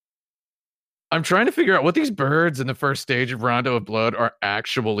I'm trying to figure out what these birds in the first stage of Rondo of Blood are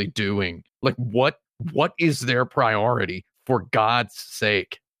actually doing. Like, what is their priority, for God's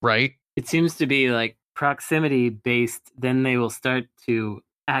sake, right? It seems to be like proximity based. Then they will start to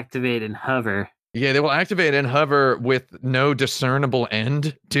activate and hover. Yeah, they will activate and hover with no discernible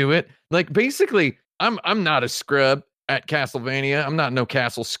end to it. Like, basically, I'm not a scrub at Castlevania. I'm not no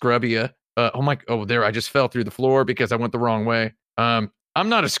Castle Scrubbia. There, I just fell through the floor because I went the wrong way. I'm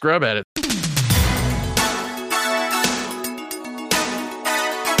not a scrub at it.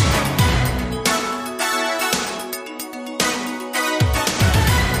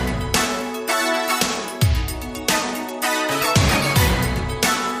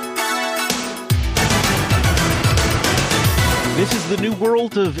 This is the new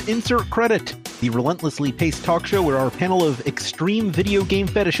world of Insert Credit, the relentlessly paced talk show where our panel of extreme video game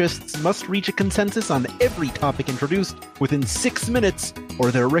fetishists must reach a consensus on every topic introduced within 6 minutes, or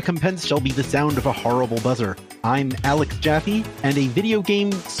their recompense shall be the sound of a horrible buzzer. I'm Alex Jaffe, and a video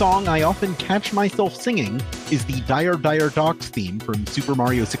game song I often catch myself singing is the Dire Dire Docks theme from Super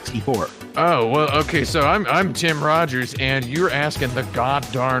Mario 64. Oh, well, okay, so I'm Tim Rogers, and you're asking the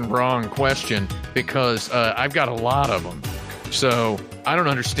god-darn wrong question, because I've got a lot of them. So I don't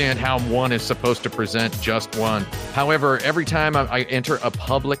understand how one is supposed to present just one. However, every time I enter a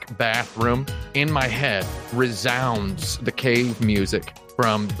public bathroom, in my head resounds the cave music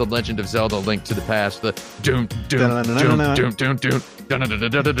from The Legend of Zelda: Link to the Past. The doom doom doom doom doom doom doom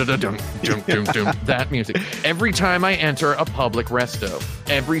doom doom. That music. Every time I enter a public resto,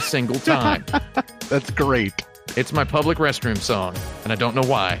 every single time. That's great. It's my public restroom song, and I don't know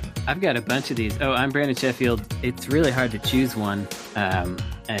why. I've got a bunch of these. Oh, I'm Brandon Sheffield. It's really hard to choose one. I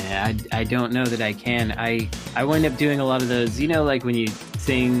don't know that I can. I wind up doing a lot of those, you know, like when you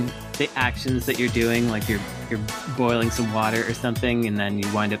sing the actions that you're doing, like you're boiling some water or something, and then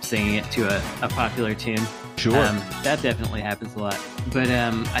you wind up singing it to a popular tune. Sure. That definitely happens a lot. But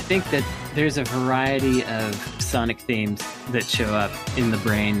I think that there's a variety of sonic themes that show up in the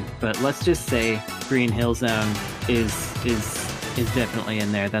brain. But let's just say Green Hill Zone is definitely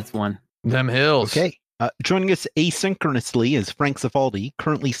in there. That's one. Them hills. Okay. Joining us asynchronously is Frank Cifaldi,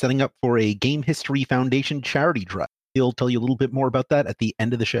 currently setting up for a Game History Foundation charity drive. He'll tell you a little bit more about that at the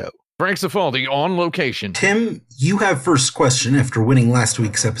end of the show. Frank Cifaldi on location. Tim, you have first question after winning last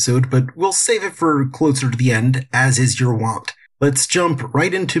week's episode, but we'll save it for closer to the end, as is your wont. Let's jump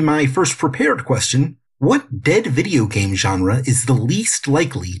right into my first prepared question. What dead video game genre is the least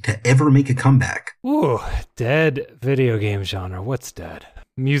likely to ever make a comeback? Ooh, dead video game genre. What's dead?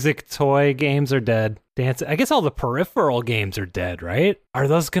 Music, toy games are dead. Dance. I guess all the peripheral games are dead, right? Are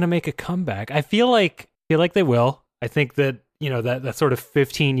those going to make a comeback? I feel like they will. I think that, you know, that sort of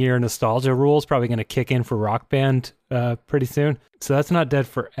 15-year nostalgia rule is probably going to kick in for Rock Band pretty soon. So that's not dead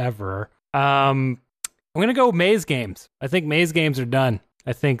forever. I'm going to go maze games. I think maze games are done.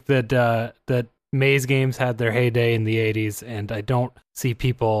 I think that maze games had their heyday in the 80s, and I don't see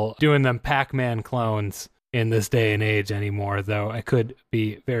people doing them Pac-Man clones in this day and age anymore, though I could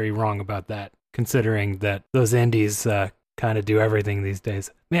be very wrong about that, considering that those indies kind of do everything these days.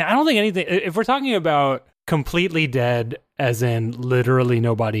 Man, I don't think anything, if we're talking about completely dead, as in literally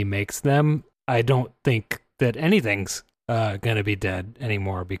nobody makes them, I don't think that anything's going to be dead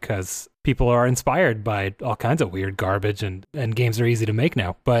anymore, because people are inspired by all kinds of weird garbage, and games are easy to make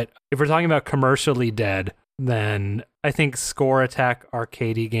now. But if we're talking about commercially dead, then I think score attack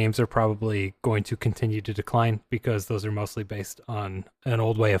arcadey games are probably going to continue to decline, because those are mostly based on an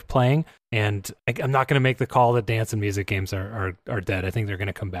old way of playing. And I'm not going to make the call that dance and music games are dead. I think they're going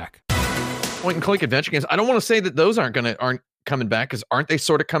to come back. Point and click adventure games. I don't want to say that those aren't coming back, because aren't they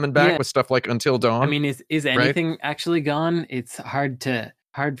sort of coming back with stuff like Until Dawn? I mean, is anything actually gone? It's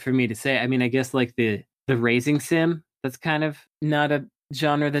hard for me to say. I mean, I guess like the racing sim, that's kind of not a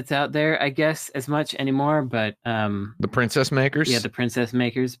genre that's out there, I guess, as much anymore. But the Princess Makers. Yeah, the Princess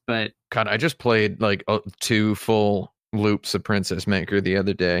Makers. But God, I just played like 2 full loops of Princess Maker the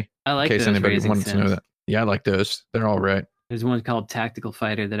other day. I like in case those anybody racing wanted to know sims. that. Yeah, I like those. They're all right. There's one called Tactical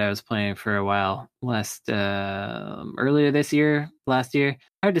Fighter that I was playing for a while earlier this year, last year.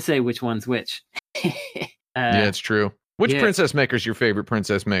 Hard to say which one's which. Yeah, it's true. Which Princess Maker's your favorite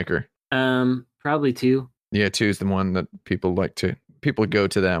Princess Maker? Probably 2. Yeah, 2 is the one that people go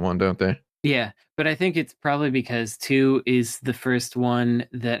to that one, don't they? Yeah, but I think it's probably because 2 is the first one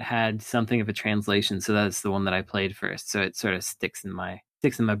that had something of a translation, so that's the one that I played first. So it sort of sticks in my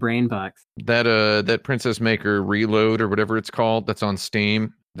brain box. That Princess Maker Reload or whatever it's called, that's on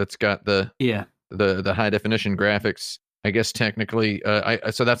Steam, that's got the high definition graphics. I guess technically,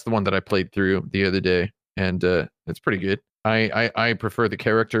 so that's the one that I played through the other day, and it's pretty good. I prefer the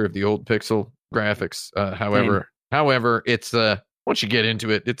character of the old pixel graphics. However, it's once you get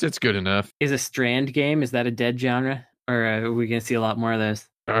into it, it's good enough. Is a Strand game, is that a dead genre? Or are we going to see a lot more of those?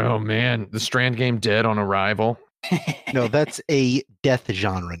 Oh man, the Strand game dead on arrival. No, that's a death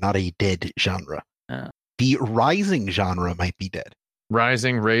genre, not a dead genre. Oh. The rising genre might be dead.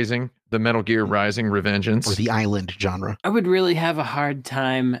 Raising, the Metal Gear Rising Revengeance. Or the island genre. I would really have a hard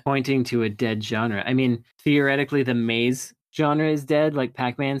time pointing to a dead genre. I mean, theoretically, the maze genre is dead, like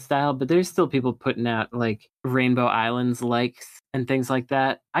Pac-Man style, but there's still people putting out like Rainbow Islands likes and things like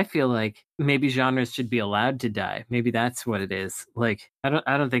that. I feel like maybe genres should be allowed to die. Maybe that's what it is. Like, I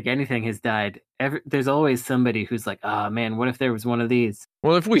don't think anything has died. There's always somebody who's like, oh man, what if there was one of these?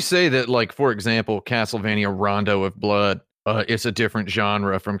 Well, if we say that, like, for example, Castlevania Rondo of Blood is a different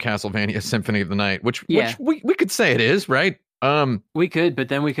genre from Castlevania Symphony of the Night, which we could say it is, right? We could, but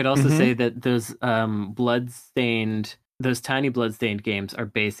then we could also say that those those tiny bloodstained games are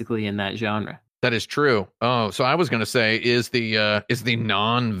basically in that genre. That is true. Oh, so I was going to say, is the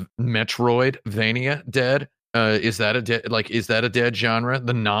non-Metroidvania dead? Is that a dead genre?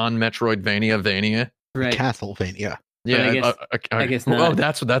 The non-Metroidvania? Right. Castlevania. Yeah, I guess not. Oh,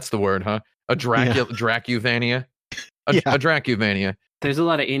 that's the word, huh? A Dracuvania. A Dracuvania. There's a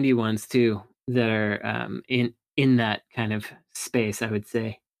lot of indie ones too that are in that kind of space, I would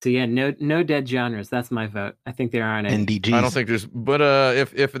say. So yeah, no dead genres. That's my vote. I think there aren't any. NDGs. I don't think there's, but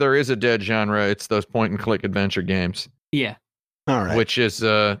if there is a dead genre, it's those point and click adventure games. Yeah. All right. Which is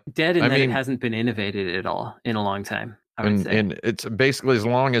dead, and it hasn't been innovated at all in a long time. I would say. And it's basically, as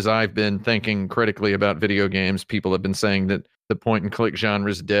long as I've been thinking critically about video games, people have been saying that the point and click genre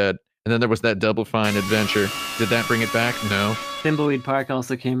is dead. And then there was that Double Fine adventure. Did that bring it back? No. Thimbleweed Park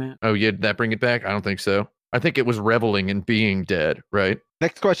also came out. Oh yeah, did that bring it back? I don't think so. I think it was reveling in being dead, right?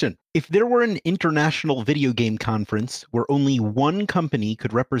 Next question. If there were an international video game conference where only one company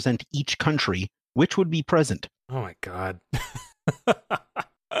could represent each country, which would be present? Oh my god.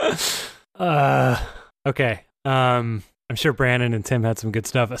 Okay. I'm sure Brandon and Tim had some good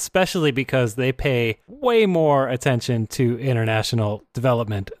stuff, especially because they pay way more attention to international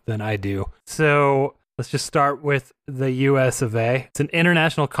development than I do. So let's just start with the US of A. It's an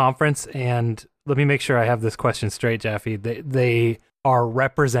international conference, and let me make sure I have this question straight, Jaffe. They are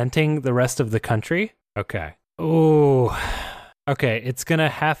representing the rest of the country? Okay. Oh, okay. It's going to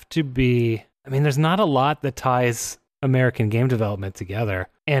have to be... I mean, there's not a lot that ties American game development together.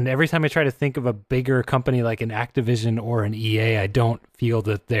 And every time I try to think of a bigger company like an Activision or an EA, I don't feel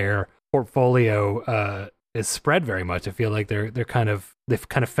that their portfolio is spread very much. I feel like they've kind of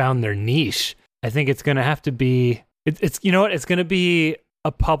found their niche. I think it's going to have to be... It's you know what? It's going to be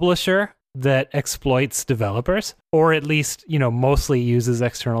a publisher that exploits developers, or at least, mostly uses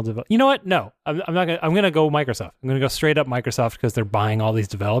external developers. You know what? No, I'm not gonna. I'm gonna go Microsoft. I'm gonna go straight up Microsoft because they're buying all these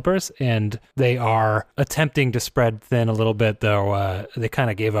developers and they are attempting to spread thin a little bit. Though they kind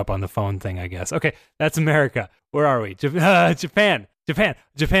of gave up on the phone thing, I guess. Okay, that's America. Where are we? Japan.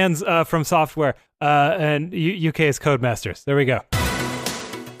 Japan's From Software, and UK is Codemasters. There we go.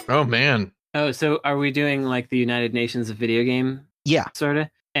 Oh man. Oh, so are we doing like the United Nations of video game? Yeah, sort of.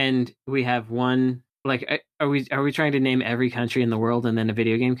 And we have one, like, are we trying to name every country in the world and then a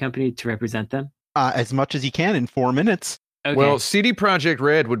video game company to represent them? As much as you can in 4 minutes. Okay. Well, CD Projekt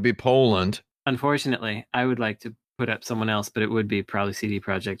Red would be Poland. Unfortunately, I would like to put up someone else, but it would be probably CD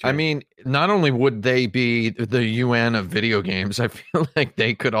Projekt Red. I mean, not only would they be the UN of video games, I feel like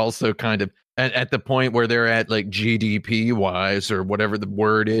they could also kind of, at the point where they're at, like, GDP wise or whatever the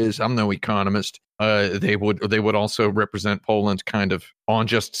word is, I'm no economist. They would also represent Poland kind of on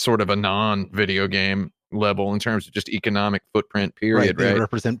just sort of a non-video game level in terms of just economic footprint, period, right? They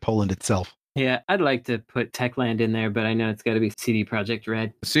represent Poland itself. Yeah, I'd like to put Techland in there, but I know it's got to be CD Projekt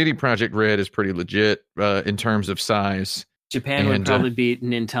Red. CD Projekt Red is pretty legit in terms of size. Japan would probably beat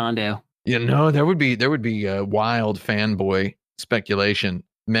Nintendo. There would be wild fanboy speculation.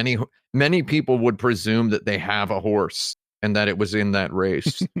 Many people would presume that they have a horse and that it was in that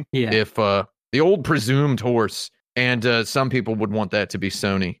race. Yeah. If the old presumed horse, and some people would want that to be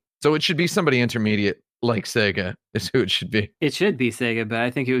Sony. So it should be somebody intermediate, like Sega, is who it should be. It should be Sega, but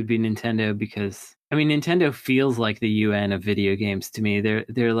I think it would be Nintendo because, I mean, Nintendo feels like the UN of video games to me.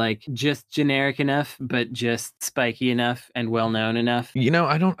 They're like just generic enough, but just spiky enough and well-known enough.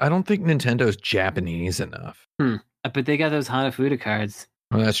 I don't think Nintendo's Japanese enough. But they got those Hanafuda cards.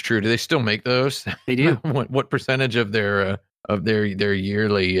 Well, that's true. Do they still make those? They do. What percentage of their of their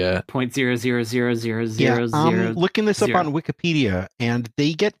yearly. 0.0000000. I'm looking this up on Wikipedia, and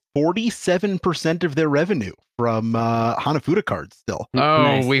they get 47% of their revenue from Hanafuda cards still. Oh,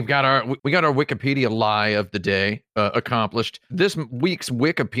 Nice. we got our Wikipedia lie of the day accomplished. This week's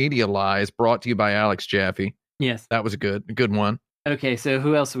Wikipedia lie is brought to you by Alex Jaffe. Yes. That was a good one. Okay, so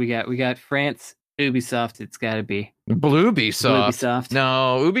who else we got? We got France, Ubisoft. It's got to be Bluebisoft.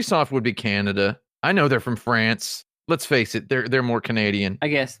 No, Ubisoft would be Canada. I know they're from France. Let's face it, they're more Canadian. I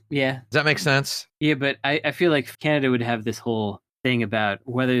guess. Yeah. Does that make sense? Yeah, but I feel like Canada would have this whole thing about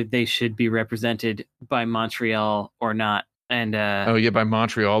whether they should be represented by Montreal or not. And by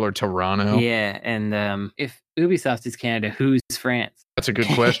Montreal or Toronto. Yeah, and if Ubisoft is Canada, who's France? That's a good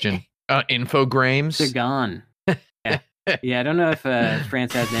question. Infogrames. They're gone. Yeah, I don't know if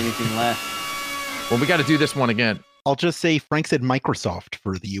France has anything left. Well, we got to do this one again. I'll just say Frank said Microsoft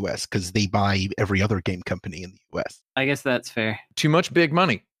for the US because they buy every other game company in the US. I guess that's fair. Too much big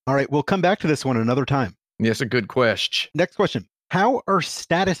money. All right, we'll come back to this one another time. Yes, a good question. Next question. How are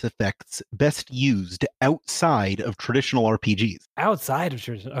status effects best used outside of traditional RPGs? Outside of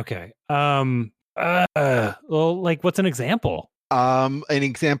traditional, okay. Well, like, what's an example? An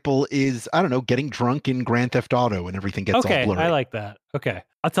example is, I don't know, getting drunk in Grand Theft Auto and everything gets all blurry. Okay, I like that. Okay.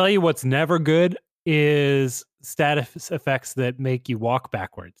 I'll tell you what's never good is status effects that make you walk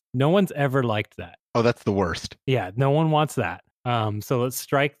backwards. No one's ever liked that. Oh, that's the worst. Yeah, no one wants that. So let's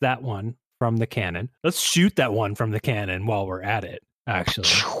strike that one from the canon. Let's shoot that one from the canon while we're at it, actually.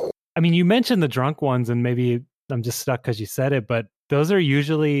 I mean, you mentioned the drunk ones, and maybe I'm just stuck because you said it, but those are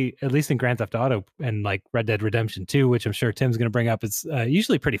usually, at least in Grand Theft Auto and like Red Dead Redemption 2, which I'm sure Tim's going to bring up, it's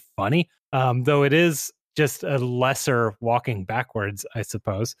usually pretty funny, though it is just a lesser walking backwards, I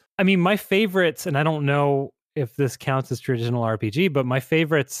suppose. I mean, my favorites, and I don't know if this counts as traditional RPG, but my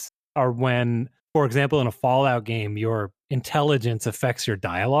favorites are when, for example, in a Fallout game, your intelligence affects your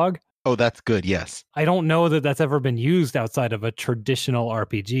dialogue. Oh, that's good, yes. I don't know that that's ever been used outside of a traditional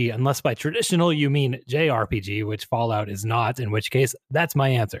RPG, unless by traditional you mean JRPG, which Fallout is not, in which case, that's my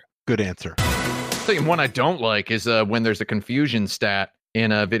answer. Good answer. One I don't like is when there's a confusion stat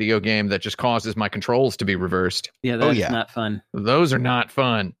in a video game that just causes my controls to be reversed. Yeah, that's not fun. Those are not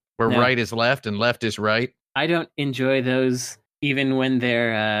fun, where right is left and left is right. I don't enjoy those even when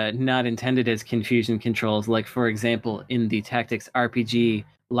they're not intended as confusion controls. Like, for example, in the Tactics RPG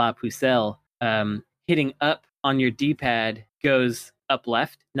La Pucelle, hitting up on your D-pad goes up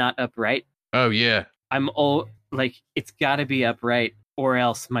left, not up right. Oh, yeah. It's got to be upright or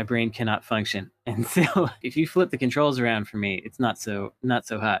else my brain cannot function. And so if you flip the controls around for me, it's not so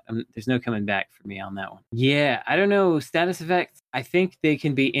hot. There's no coming back for me on that one. Yeah, I don't know. Status effects, I think they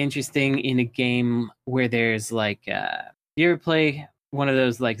can be interesting in a game where there's like, you ever play one of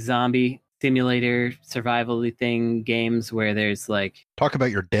those like zombie simulator survival thing games where there's like, talk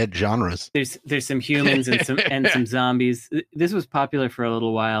about your dead genres. There's some humans and some zombies. This was popular for a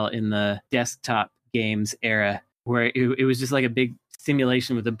little while in the desktop games era, where it was just like a big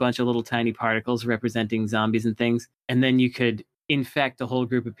simulation with a bunch of little tiny particles representing zombies and things, and then you could infect a whole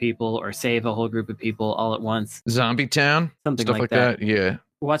group of people or save a whole group of people all at once. Zombie Town, something stuff like that. Yeah.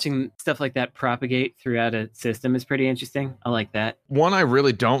 Watching stuff like that propagate throughout a system is pretty interesting. I like that. One I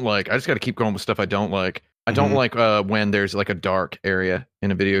really don't like, I just got to keep going with stuff I don't like. I don't like when there's like a dark area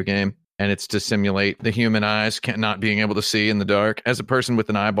in a video game and it's to simulate the human eyes not being able to see in the dark. As a person with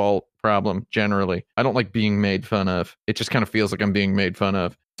an eyeball problem, generally, I don't like being made fun of. It just kind of feels like I'm being made fun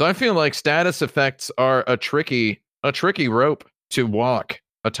of. So I feel like status effects are a tricky rope to walk,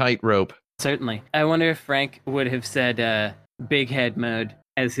 a tight rope. Certainly. I wonder if Frank would have said big head mode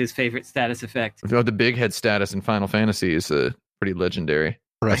as his favorite status effect. The big head status in Final Fantasy is pretty legendary.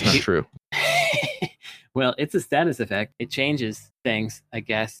 Right. That's not true. Well, it's a status effect. It changes things, I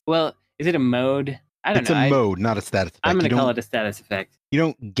guess. Well, is it a mode? I don't know. It's a mode, not a status effect. I'm going to call it a status effect. You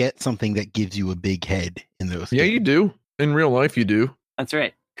don't get something that gives you a big head in those Yeah, games. you do. In real life, you do. That's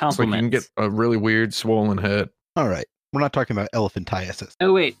right. It's like you can get a really weird swollen head. All right. We're not talking about elephantiasis.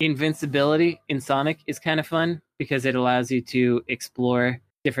 Oh, wait. Invincibility in Sonic is kind of fun because it allows you to explore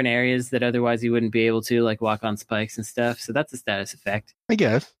different areas that otherwise you wouldn't be able to, like walk on spikes and stuff. So that's a status effect. I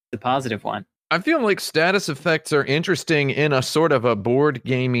guess. The positive one. I feel like status effects are interesting in a sort of a board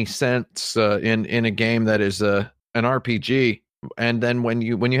gamey sense in a game that is an RPG. And then when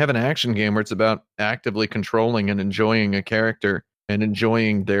you have an action game where it's about actively controlling and enjoying a character and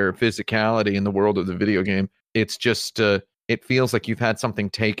enjoying their physicality in the world of the video game, it's just it feels like you've had something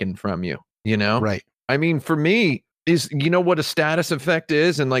taken from you, you know? Right. I mean, for me, you know what a status effect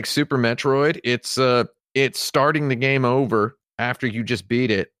is in like Super Metroid? It's starting the game over after you just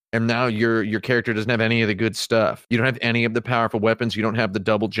beat it and now your character doesn't have any of the good stuff. You don't have any of the powerful weapons. You don't have the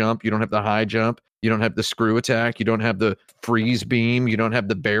double jump. You don't have the high jump. You don't have the screw attack. You don't have the freeze beam. You don't have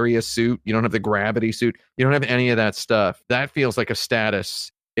the barrier suit. You don't have the gravity suit. You don't have any of that stuff. That feels like a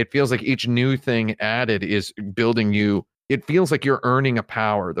status. It feels like each new thing added is building you. It feels like you're earning a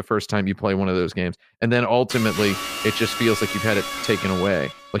power the first time you play one of those games. And then ultimately, it just feels like you've had it taken away.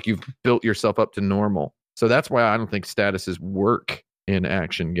 Like you've built yourself up to normal. So that's why I don't think statuses work in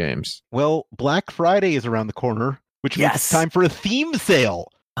action games. Well, Black Friday is around the corner, which means it's time for a theme sale.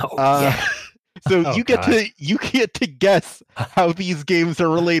 Yeah. So you get to guess how these games are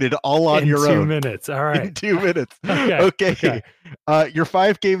related all on your own. In 2 minutes. All right. In 2 minutes. Okay. Your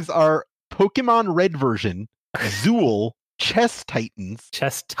 5 games are Pokemon Red version, Zool, Chess Titans.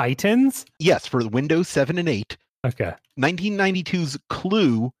 Chess Titans? Yes, for Windows 7 and 8. Okay. 1992's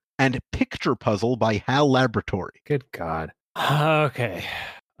Clue and Picture Puzzle by HAL Laboratory. Good God. Okay.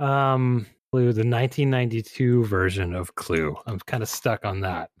 Clue, the 1992 version of Clue. I'm kind of stuck on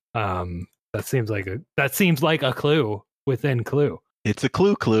that. That seems like a clue within Clue. It's a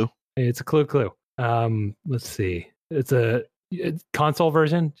clue. It's a clue. Let's see. It's a console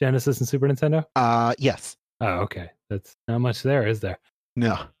version, Genesis and Super Nintendo? Yes. Oh, okay. That's not much there, is there?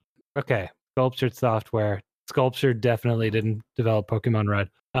 No. Okay. Sculptured Software. Sculpture definitely didn't develop Pokemon Red.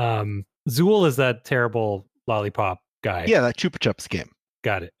 Zool is that terrible lollipop guy. Yeah, that Chupa Chups game.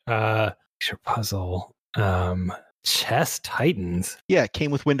 Got it. Picture Puzzle. Chess Titans. Yeah, it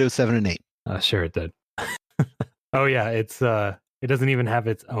came with Windows 7 and 8. Sure it did. Oh yeah, it doesn't even have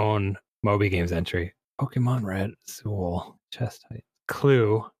its own Moby Games entry. Pokemon Red, Zool, Chess Titans,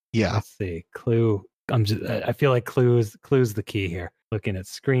 Clue. Yeah. Let's see. Clue. I feel like Clue's the key here. Looking at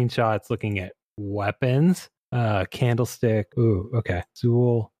screenshots, looking at weapons, candlestick. Ooh, okay.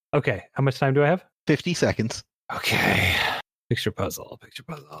 Zool. Okay, how much time do I have? 50 seconds. Okay. Picture puzzle.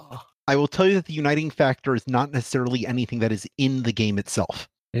 I will tell you that the uniting factor is not necessarily anything that is in the game itself.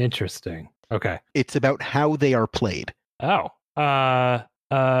 Interesting. Okay. It's about how they are played. Oh. I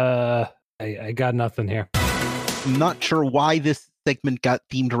got nothing here. I'm not sure why this segment got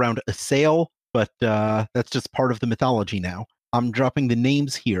themed around a sale, but that's just part of the mythology now. I'm dropping the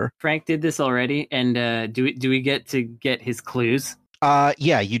names here. Frank did this already, and do we get to get his clues?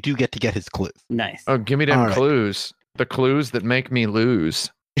 Yeah, you do get to get his clues. Nice. Oh, give me them All clues. The clues that make me lose.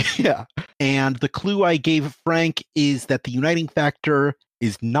 Yeah. And the clue I gave Frank is that the uniting factor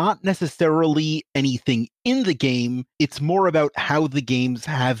is not necessarily anything in the game. It's more about how the games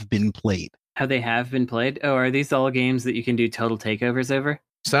have been played. How they have been played? Oh, are these all games that you can do total takeovers over?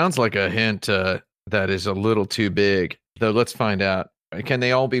 Sounds like a hint that is a little too big. Though let's find out. Can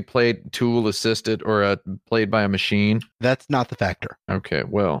they all be played tool assisted or played by a machine? That's not the factor. Okay,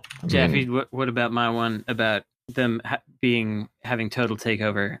 well. Jeffy, what about my one about them having total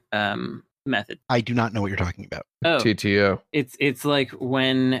takeover method? I do not know what you're talking about. Oh, TTO. It's like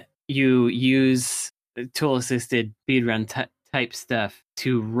when you use tool assisted speedrun type stuff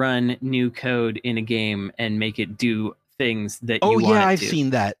to run new code in a game and make it do things that you want it to. Oh yeah, I've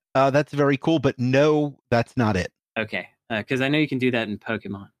seen that. That's very cool, but no, that's not it. Okay, because I know you can do that in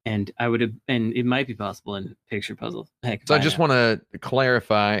Pokemon, and it might be possible in Picture Puzzle. Heck, So I just want to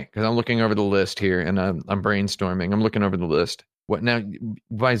clarify, because I'm looking over the list here and I'm brainstorming. I'm looking over the list. What now?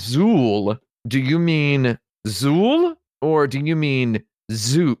 By Zool, do you mean Zool or do you mean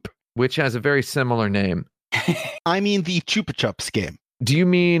Zoop, which has a very similar name? I mean the Chupa Chups game. Do you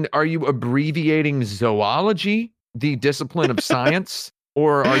mean, are you abbreviating zoology, the discipline of science,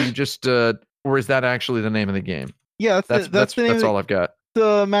 or are you just, or is that actually the name of the game? Yeah, that's all I've got.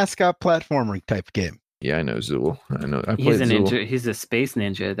 The mascot platformer type game. Yeah, I know Zool. I know. I played Zool. Ninja. He's a space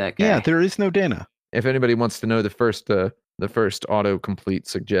ninja. That guy. Yeah, there is no Dana. If anybody wants to know the first autocomplete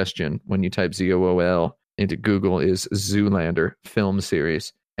suggestion when you type ZOOL into Google is Zoolander film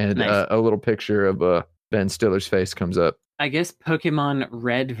series, and Nice. A little picture of Ben Stiller's face comes up. I guess Pokemon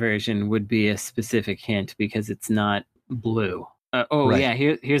Red version would be a specific hint because it's not blue. Right. Yeah.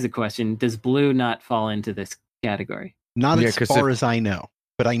 Here's a question: does blue not fall into this category? Not Yeah, as 'cause far as I know,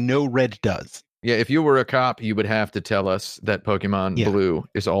 but I know red does. Yeah, if you were a cop, you would have to tell us that Pokemon Yeah. Blue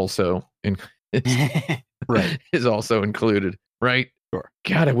is also Right. is also included, right? Sure.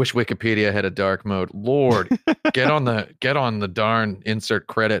 God, I wish Wikipedia had a dark mode. Lord, get on the darn insert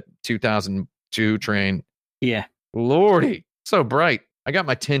credit 2002 train. Yeah. Lordy, so bright. I got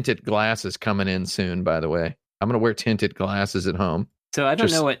my tinted glasses coming in soon, by the way. I'm going to wear tinted glasses at home. So I don't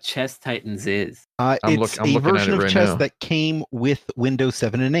Just- know what Chess Titans is. I'm It's looking a at version it of right chess now. that came with Windows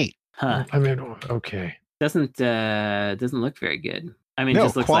 7 and 8. Huh. I mean, okay. Doesn't look very good. I mean, No,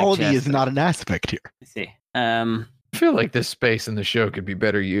 just looks quality like chess, is not an aspect here. I see. feel like this space in the show could be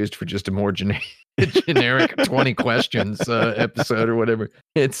better used for just a more generic 20 questions episode or whatever.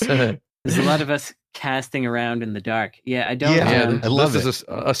 It's there's a lot of us casting around in the dark. Yeah, I don't. Yeah, I love this is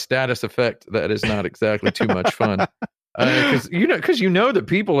a status effect that is not exactly too much fun. Because you know that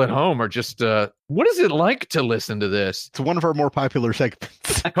people at home are just what is it like to listen to this? It's one of our more popular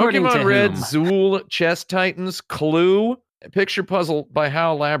segments. According Pokemon to Red, whom? Zool, Chess Titans, Clue, Picture Puzzle by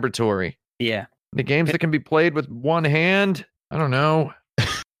HAL Laboratory. Yeah. The games that can be played with one hand. I don't know.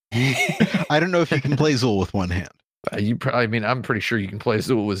 I don't know if you can play Zool with one hand. I'm pretty sure you can play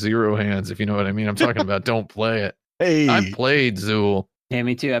Zool with 0 hands, if you know what I mean. I'm talking about don't play it. Hey, I played Zool. Yeah,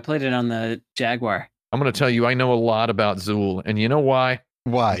 me too. I played it on the Jaguar. I'm going to tell you, I know a lot about Zool. And you know why?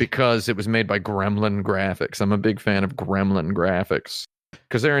 why? Because it was made by Gremlin Graphics. I'm a big fan of Gremlin Graphics.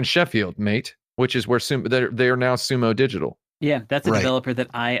 Because they're in Sheffield, mate, which is where they are now Sumo Digital. Yeah, that's a Right. developer that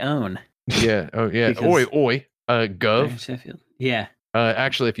I own. Yeah. Oh, yeah. Because- Oi. They're in Gov. Sheffield. Yeah,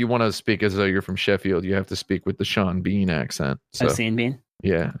 Actually, if you want to speak as though you're from Sheffield, you have to speak with the Sean Bean accent. So, I've seen Bean.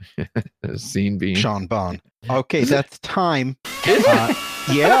 yeah. Scene Bean. Sean Bond. Okay, that's time. Is it?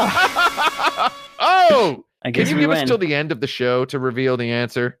 Yeah. Oh! I Can guess you we give win. us till the end of the show to reveal the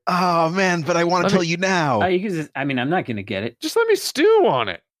answer? Oh man, but I want Let to me- tell you now. Oh, you can just, I mean, I'm not going to get it. Just let me stew on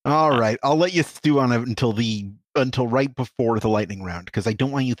it. All right, I'll let you stew on it until right before the lightning round because I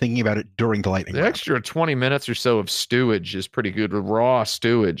don't want you thinking about it during the lightning The round. extra 20 minutes or so of stewage is pretty good. Raw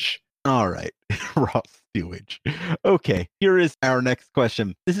stewage. All right, raw stewage. Okay, here is our next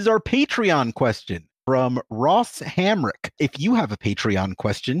question. This is our Patreon question from Ross Hamrick. If you have a Patreon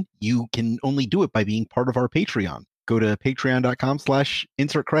question, you can only do it by being part of our Patreon. Go to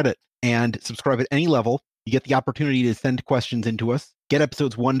patreon.com/insert credit and subscribe at any level. You get the opportunity to send questions into us, get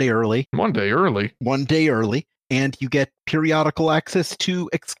episodes one day early, and you get periodical access to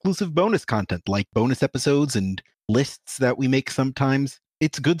exclusive bonus content like bonus episodes and lists that we make sometimes.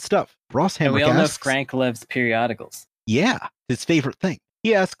 It's good stuff. Ross And we Hamrick all know asks, Frank loves periodicals. yeah, his favorite thing.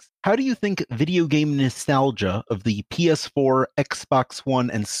 He asks, how do you think video game nostalgia of the PS4, Xbox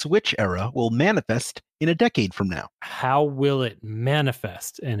One, and Switch era will manifest in a decade from now? How will it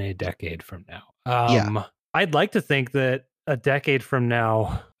manifest in a decade from now? Yeah. I'd like to think that a decade from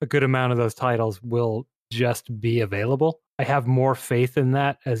now, a good amount of those titles will just be available. I have more faith in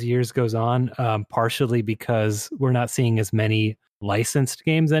that as years goes on, partially because we're not seeing as many licensed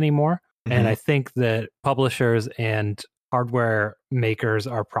games anymore. And I think that publishers and hardware makers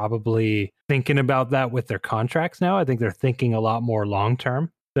are probably thinking about that with their contracts now. I think they're thinking a lot more long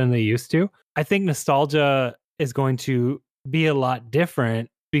term than they used to. I think nostalgia is going to be a lot different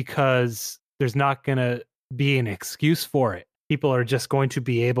because there's not going to be an excuse for it. People are just going to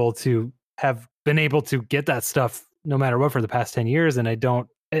be able to have been able to get that stuff no matter what for the past 10 years. And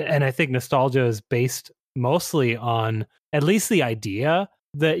I think nostalgia is based mostly on at least the idea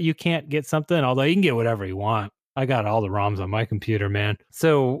that you can't get something, although you can get whatever you want. I got all the ROMs on my computer, man.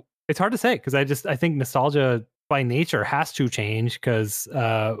 So it's hard to say because I think nostalgia by nature has to change because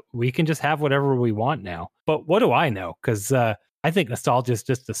we can just have whatever we want now. But what do I know? Because I think nostalgia is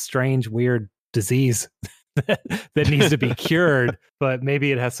just a strange, weird disease that needs to be cured, but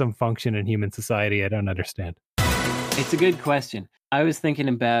maybe it has some function in human society. I don't understand. It's a good question. I was thinking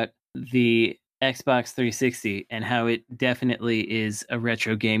about the Xbox 360 and how it definitely is a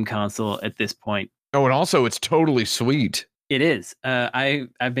retro game console at this point. Oh, and also it's totally sweet. It is.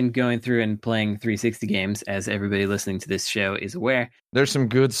 I've been going through and playing 360 games, as everybody listening to this show is aware. There's some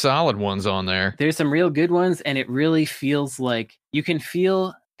good solid ones on there. There's some real good ones, and it really feels like you can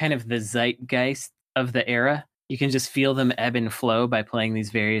feel kind of the zeitgeist of the era. You can just feel them ebb and flow by playing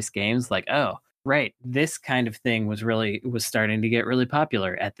these various games. Like, oh, right, this kind of thing was starting to get really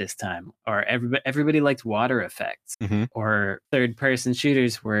popular at this time. Or everybody liked water effects, or third-person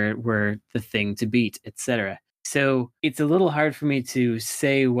shooters were the thing to beat, etc. So it's a little hard for me to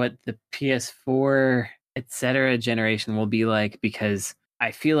say what the PS4, etc. generation will be like because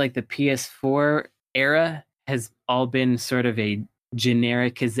I feel like the PS4 era has all been sort of a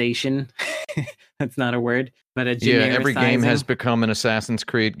genericization. That's not a word, but a genericizing. Yeah, every game has become an Assassin's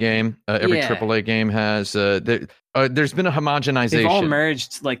Creed game. Every AAA game has. There's been a homogenization. They've all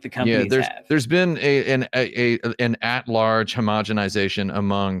merged like the companies have. There's been an at-large homogenization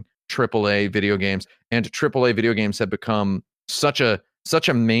among AAA video games, and AAA video games have become such a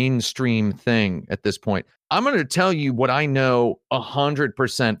mainstream thing at this point. I'm going to tell you what I know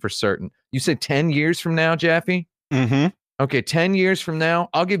 100% for certain. You said 10 years from now, Jaffe? Mm-hmm. Okay, 10 years from now,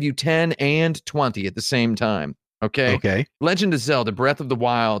 I'll give you 10 and 20 at the same time. Okay? Okay. Legend of Zelda Breath of the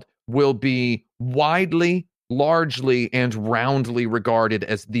Wild will be widely, largely, and roundly regarded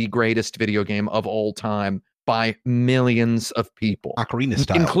as the greatest video game of all time by millions of people, Ocarina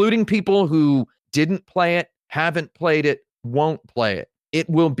style. including people who didn't play it, haven't played it, won't play it. It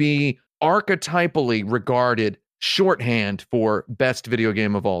will be archetypally regarded shorthand for best video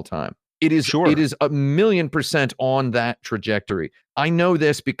game of all time. It is Sure. It is 1,000,000% on that trajectory. I know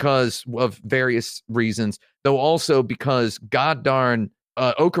this because of various reasons, though also because god darn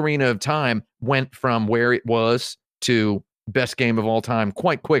Ocarina of Time went from where it was to best game of all time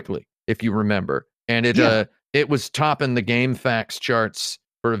quite quickly, if you remember. And it was topping the Game Facts charts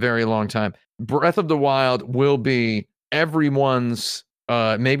for a very long time. Breath of the Wild will be everyone's,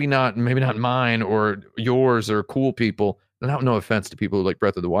 maybe not mine or yours or cool people. No offense to people who like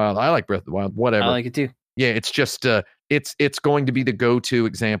Breath of the Wild. I like Breath of the Wild, whatever. I like it too. Yeah, it's just it's going to be the go-to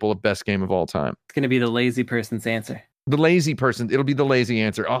example of best game of all time. It's going to be the lazy person's answer. The lazy person, it'll be the lazy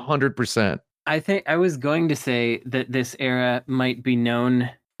answer, 100%. I think I was going to say that this era might be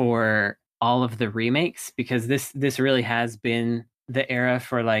known for all of the remakes, because this really has been the era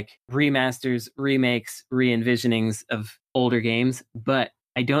for like remasters, remakes, re-envisionings of older games, but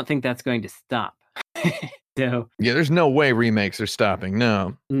I don't think that's going to stop. So yeah, there's no way remakes are stopping.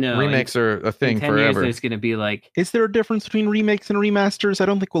 No, remakes are a thing in 10 forever. years, there's going to be like, Is there a difference between remakes and remasters? I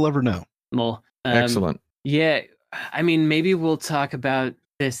don't think we'll ever know. well, Excellent. Yeah, I mean, maybe we'll talk about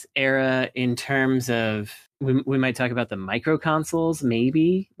this era in terms of we might talk about the micro consoles.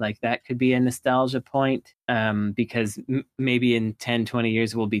 Maybe like that could be a nostalgia point, because maybe in 10, 20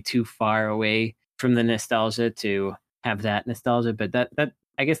 years we'll be too far away from the nostalgia to have that nostalgia. But that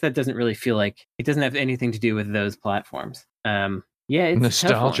I guess that doesn't really feel like it doesn't have anything to do with those platforms. Yeah, it's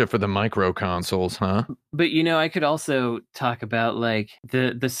Nostalgia for the micro consoles, huh? But I could also talk about like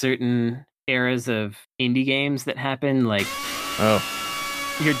the certain eras of indie games that happen, like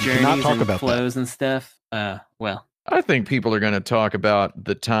your journeys and flows and stuff. Well, I think people are going to talk about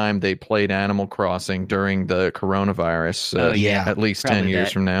the time they played Animal Crossing during the coronavirus. At least 10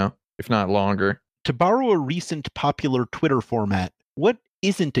 years from now, if not longer. To borrow a recent popular Twitter format, what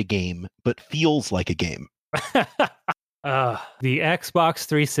isn't a game but feels like a game? The Xbox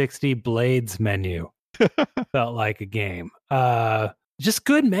 360 Blades menu felt like a game. Just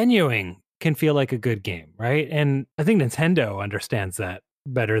good menuing can feel like a good game, right? And I think Nintendo understands that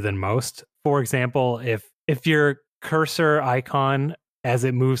better than most. For example, if your cursor icon as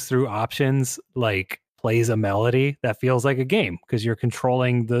it moves through options like plays a melody, that feels like a game because you're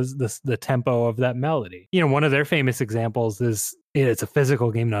controlling the tempo of that melody. One of their famous examples is, it's a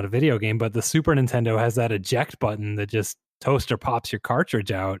physical game, not a video game, but the Super Nintendo has that eject button that just toaster pops your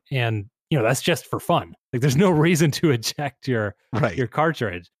cartridge out, and that's just for fun. Like there's no reason to eject your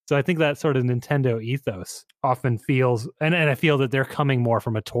cartridge. So I think that sort of Nintendo ethos often feels, and I feel that they're coming more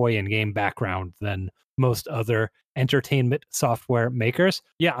from a toy and game background than most other entertainment software makers.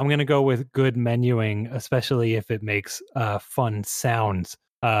 Yeah, I'm going to go with good menuing, especially if it makes fun sounds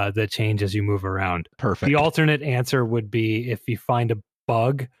that change as you move around. Perfect. The alternate answer would be if you find a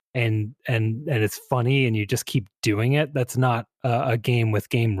bug and it's funny and you just keep doing it. That's not a game with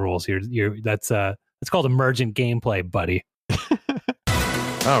game rules. It's called emergent gameplay, buddy.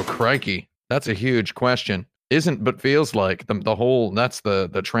 Oh, crikey. That's a huge question. Isn't, but feels like the whole, that's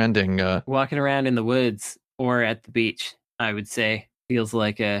the trending. Walking around in the woods or at the beach, I would say, feels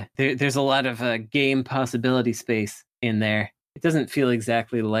like there's a lot of game possibility space in there. It doesn't feel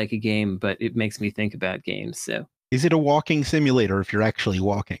exactly like a game, but it makes me think about games. So, is it a walking simulator if you're actually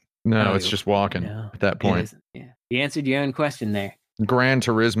walking? No, it's just walking at that point. Yeah, you answered your own question there. Gran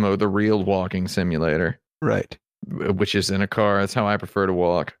Turismo, the real walking simulator. Right. Which is in a car. That's how I prefer to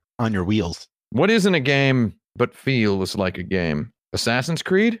walk. On your wheels. What isn't a game but feels like a game? Assassin's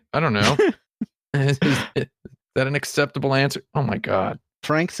Creed? I don't know. Is that an acceptable answer? Oh my God.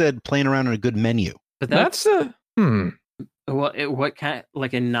 Frank said playing around in a good menu. But that's what kind,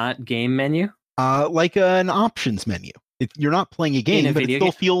 like a not game menu? Like an options menu. You're not playing a game, but it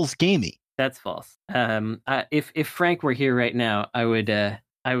still feels gamey. That's false. If Frank were here right now, I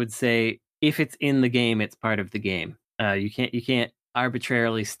would say if it's in the game, it's part of the game. You can't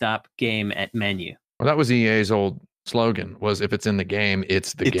arbitrarily stop game at menu. Well, that was EA's old slogan, was if it's in the game,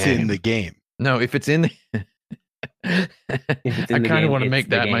 it's the game. It's in the game. No, if it's in the... I kind of want to make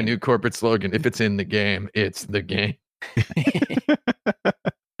that my new corporate slogan. If it's in the game, it's the game.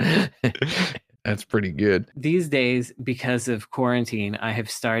 That's pretty good. These days, because of quarantine, I have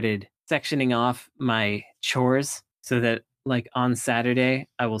started sectioning off my chores so that, like, on Saturday,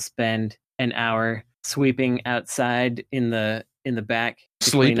 I will spend an hour sweeping outside in the back.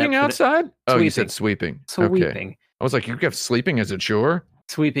 Sleeping outside? Oh, sweeping. You said sweeping. Sweeping. Okay. I was like, you have sleeping as a chore?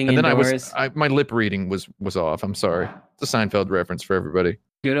 Sweeping and indoors. Then my lip reading was off. I'm sorry. It's a Seinfeld reference for everybody.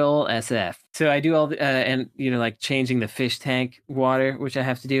 Good old SF. So I do all the and like changing the fish tank water, which I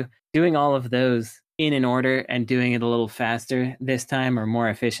have to do. Doing all of those in an order and doing it a little faster this time or more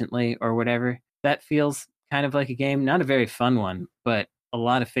efficiently or whatever. That feels kind of like a game. Not a very fun one, but a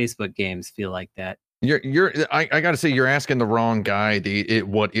lot of Facebook games feel like that. I gotta say you're asking the wrong guy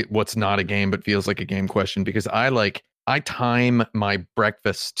what's not a game but feels like a game question, because I time my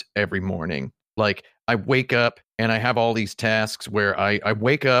breakfast every morning. Like I wake up and I have all these tasks where I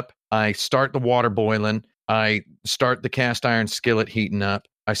wake up, I start the water boiling, I start the cast iron skillet heating up,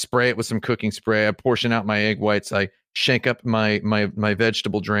 I spray it with some cooking spray, I portion out my egg whites, I shake up my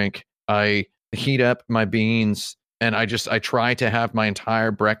vegetable drink, I heat up my beans, and I try to have my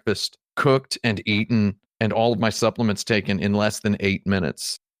entire breakfast cooked and eaten and all of my supplements taken in less than 8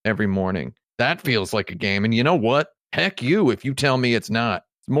 minutes every morning. That feels like a game. And you know what? Heck you if you tell me it's not.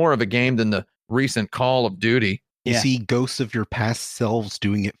 It's more of a game than the recent Call of Duty. You see ghosts of your past selves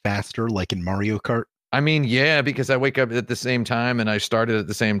doing it faster, like in Mario Kart? I mean, yeah, because I wake up at the same time and I started at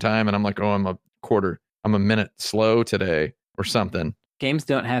the same time and I'm like, oh, I'm a minute slow today or something. Games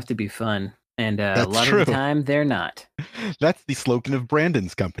don't have to be fun. And a lot true. of the time, they're not. That's the slogan of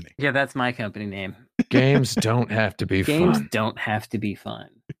Brandon's company. Yeah, that's my company name. Games don't have to be Games fun. don't have to be fun.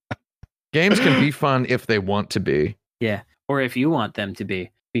 Games can be fun if they want to be. Yeah, or if you want them to be.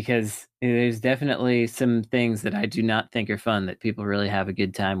 Because there's definitely some things that I do not think are fun that people really have a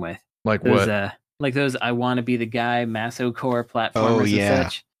good time with. Like those, what? Like those I Want to Be the Guy Masocore platformers and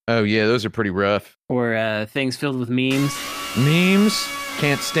such. Oh, yeah, those are pretty rough. Or things filled with memes. Memes?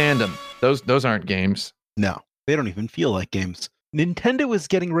 Can't stand them. Those aren't games. No, they don't even feel like games. Nintendo is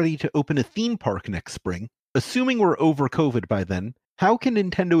getting ready to open a theme park next spring. Assuming we're over COVID by then, how can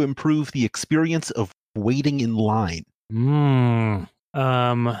Nintendo improve the experience of waiting in line?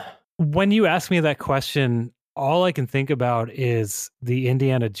 When you ask me that question, all I can think about is the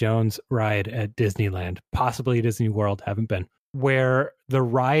Indiana Jones ride at Disneyland, possibly Disney World, haven't been, where the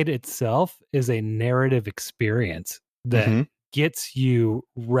ride itself is a narrative experience that gets you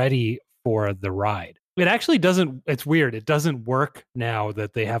ready for the ride. It actually doesn't, it's weird. It doesn't work now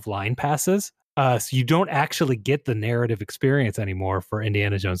that they have line passes. So you don't actually get the narrative experience anymore for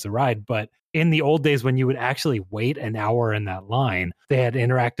Indiana Jones the Ride. But in the old days when you would actually wait an hour in that line, they had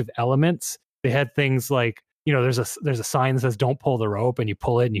interactive elements. They had things like, there's a sign that says don't pull the rope, and you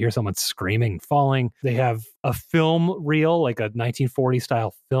pull it and you hear someone screaming and falling. They have a film reel, like a 1940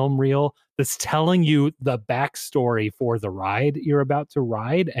 style film reel that's telling you the backstory for the ride you're about to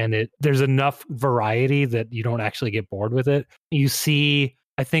ride. And there's enough variety that you don't actually get bored with it. You see,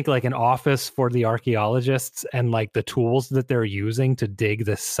 I think, like an office for the archaeologists and like the tools that they're using to dig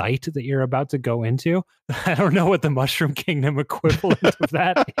the site that you're about to go into. I don't know what the Mushroom Kingdom equivalent of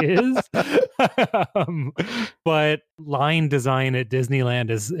that is. But line design at Disneyland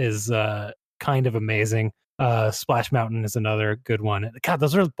is kind of amazing. Splash Mountain is another good one. God,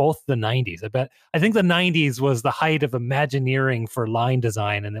 those are both the 90s. I think the 90s was the height of Imagineering for line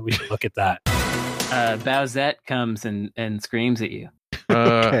design, and then we should look at that. Bowsette comes and screams at you.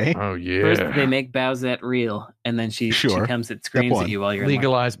 Okay. Oh, yeah. First, they make Bowsette real, and then she comes and screams at you while you're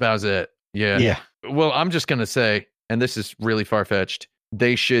Legalize Bowsette. Yeah. Yeah. Well, I'm just going to say, and this is really far-fetched,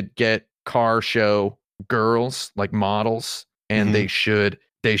 they should get car show girls, like models, and they should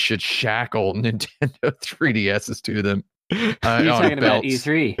shackle Nintendo 3DSs to them. You're talking about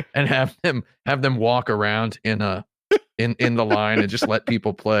E3. And have them walk around in the line and just let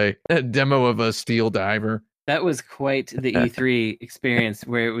people play a demo of a Steel Diver. That was quite the E3 experience,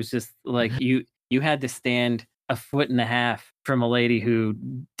 where it was just like you had to stand a foot and a half from a lady who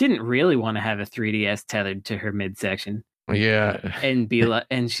didn't really want to have a 3DS tethered to her midsection. Yeah. And be like,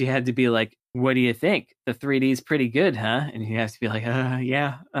 and she had to be like, "What do you think? The 3D is pretty good, huh?" And you have to be like,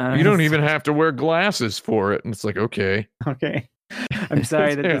 yeah. You don't even have to wear glasses for it." And it's like, okay. I'm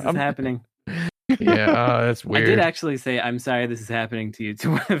sorry that this is happening. Yeah, that's weird. I did actually say, "I'm sorry this is happening to you,"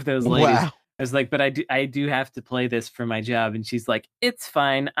 to one of those ladies. Wow. I was like, "But I do have to play this for my job." And she's like, "It's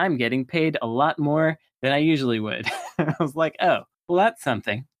fine. I'm getting paid a lot more than I usually would." I was like, "Oh, well, that's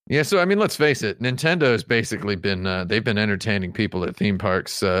something." Yeah, so I mean, let's face it. Nintendo's basically been they've been entertaining people at theme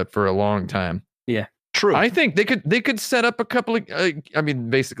parks for a long time. Yeah, true. I think they could set up a couple of.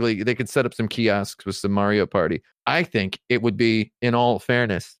 Basically, they could set up some kiosks with some Mario Party. I think it would be, in all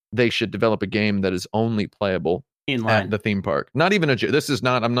fairness, they should develop a game that is only playable in line at the theme park. Not even this is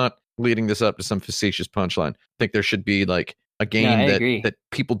not. I'm not leading this up to some facetious punchline. I think there should be like a game that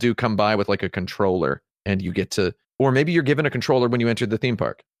people do come by with like a controller, and you get to, or maybe you're given a controller when you enter the theme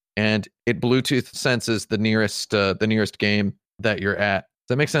park, and it Bluetooth senses the nearest game that you're at. Does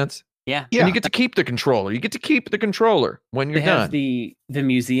that make sense? Yeah. And you get to keep the controller. You get to keep the controller when you're They done. have the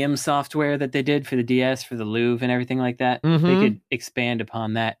museum software that they did for the DS, for the Louvre and everything like that. Mhm. They could expand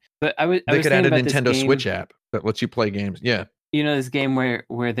upon that. But I was They could add thinking a about this Nintendo game, Switch app that lets you play games. Yeah. you know, this game where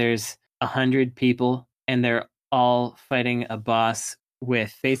there's 100 people and they're all fighting a boss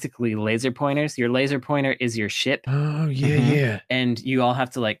with basically laser pointers. Your laser pointer is your ship, Oh, yeah, Mhm. yeah. and you all have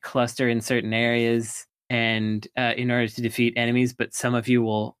to like cluster in certain areas and in order to defeat enemies, but some of you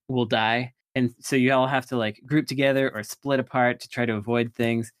will die. And so you all have to like group together or split apart to try to avoid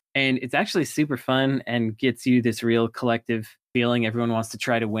things. And it's actually super fun and gets you this real collective feeling. Everyone wants to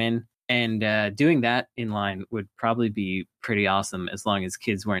try to win. And doing that in line would probably be pretty awesome, as long as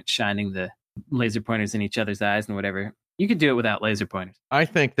kids weren't shining the laser pointers in each other's eyes and whatever. You could do it without laser pointers. I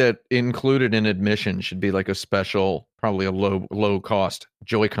think that included in admission should be like a special, probably a low cost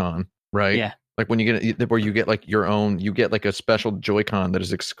Joy-Con, right? Yeah. Like when you get where you get like your own, you get like a special Joy-Con that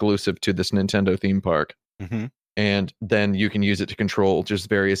is exclusive to this Nintendo theme park. Mhm. And then you can use it to control just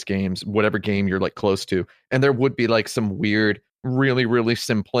various games, whatever game you're like close to. And there would be like some weird, really, really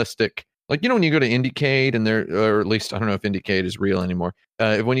simplistic, like, you know, when you go to Indiecade and there, or at least I don't know if Indiecade is real anymore.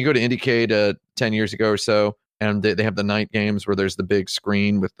 When you go to Indiecade 10 years ago or so, and they have the night games where there's the big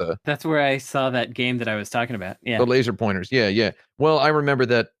screen with the That's where I saw that game that I was talking about. Yeah. the laser pointers. Yeah, yeah. Well, I remember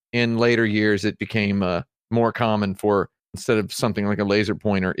that in later years it became more common for, instead of something like a laser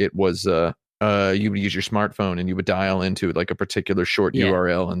pointer, it was you would use your smartphone and you would dial into like a particular short Yeah.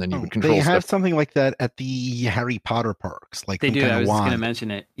 URL, and then you would control They have stuff. something like that at the Harry Potter parks, like They some do. kind I of was just going to wand,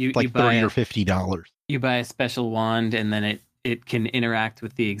 mention it. You like buy $30 a, or $50. you buy a special wand, and then it can interact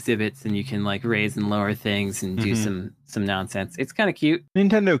with the exhibits, and you can like raise and lower things and do Mhm. some nonsense. It's kind of cute.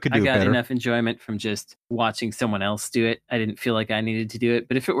 Nintendo could I do it got better. enough enjoyment from just watching someone else do it. I didn't feel like I needed to do it.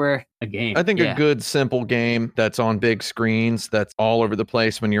 But if it were a game, I think yeah. a good simple game that's on big screens, that's all over the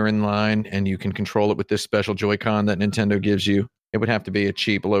place when you're in line, and you can control it with this special Joy-Con that Nintendo gives you. It would have to be a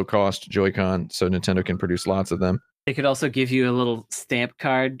cheap, low-cost Joy-Con so Nintendo can produce lots of them. They could also give you a little stamp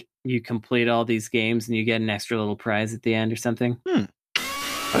card. You complete all these games and you get an extra little prize at the end or something.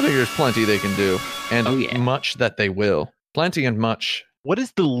 I think there's plenty they can do, and Oh, yeah. much that they will. Plenty and much. What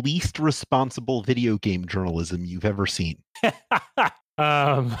is the least responsible video game journalism you've ever seen?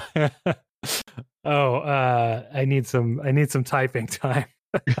 um, I need some typing time.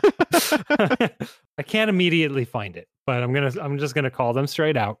 I can't immediately find it, but I'm just gonna call them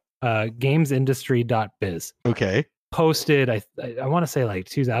straight out. Gamesindustry.biz Okay. posted, I want to say like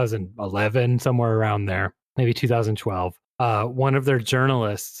 2011, somewhere around there, maybe 2012. One of their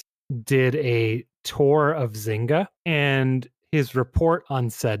journalists did a tour of Zynga, and his report on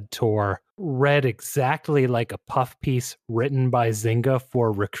said tour read exactly like a puff piece written by Zynga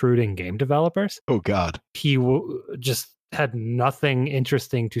for recruiting game developers. Oh, God. He just had nothing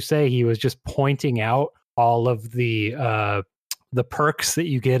interesting to say. He was just pointing out all of the perks that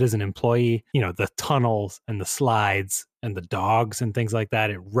you get as an employee, you know, the tunnels and the slides and the dogs and things like that.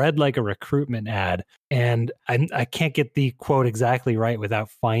 It read like a recruitment ad. And I can't get the quote exactly right without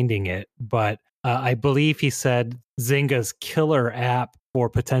finding it, but I believe he said Zynga's killer app for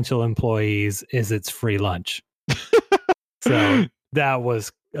potential employees is its free lunch. So that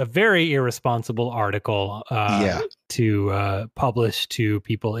was a very irresponsible article to publish to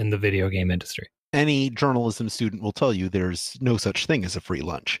people in the video game industry. Any journalism student will tell you there's no such thing as a free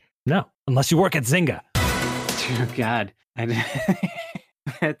lunch. No, unless you work at Zynga. Oh, God.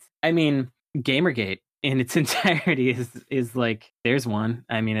 I mean, Gamergate in its entirety is like, there's one.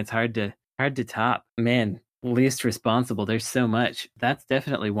 I mean, it's hard to top. Man, least responsible. There's so much. That's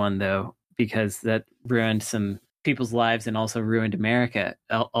definitely one, though, because that ruined some people's lives and also ruined America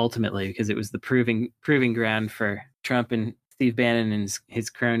ultimately, because it was the proving ground for Trump and Steve Bannon and his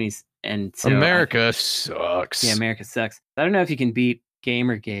cronies. And so America sucks. Yeah, America sucks. I don't know if you can beat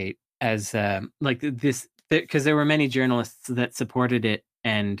Gamergate as like this, because there were many journalists that supported it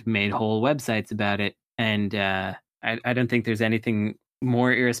and made whole websites about it. And I don't think there's anything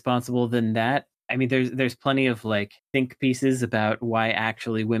more irresponsible than that. I mean, there's plenty of like think pieces about why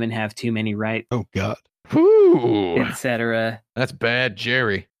actually women have too many rights. Oh, God. Whew. Etc. That's bad,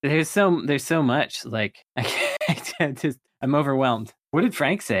 Jerry. There's so much. Like I'm overwhelmed. What did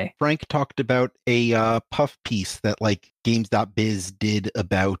Frank say? Frank talked about a puff piece that like Games.biz did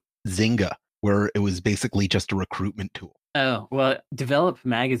about Zynga, where it was basically just a recruitment tool. Oh, well, Develop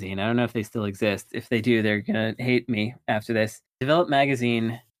Magazine. I don't know if they still exist. If they do, they're going to hate me after this. Develop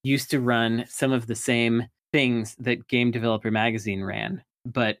Magazine used to run some of the same things that Game Developer Magazine ran,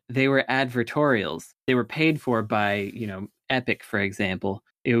 but they were advertorials. They were paid for by, Epic, for example,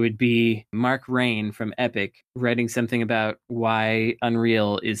 it would be Mark Rain from Epic writing something about why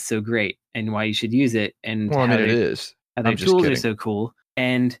Unreal is so great and why you should use it, and Well, I mean, it is. how their I'm just tools are kidding. so cool.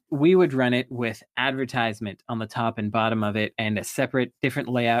 And we would run it with advertisement on the top and bottom of it and a separate, different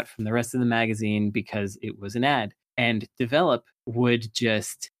layout from the rest of the magazine because it was an ad. And Develop would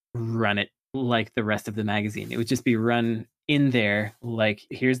just run it like the rest of the magazine. It would just be run in there like,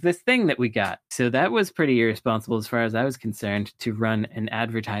 here's this thing that we got. So that was pretty irresponsible as far as I was concerned, to run an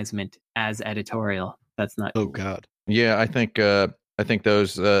advertisement as editorial. That's not Oh cool. God. Yeah, I think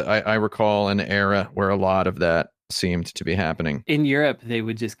those. I recall an era where a lot of that seemed to be happening. In Europe, they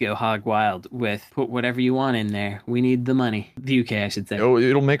would just go hog wild with put whatever you want in there. We need the money. The UK, I should say. Oh,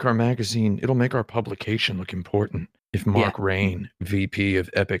 it'll make our magazine. It'll make our publication look important if Mark Rain, VP of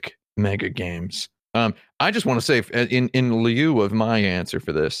Epic Mega Games. I just want to say, in lieu of my answer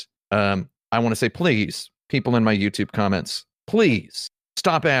for this, I want to say, please, people in my YouTube comments, please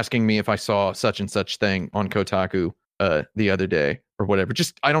stop asking me if I saw such and such thing on Kotaku the other day or whatever.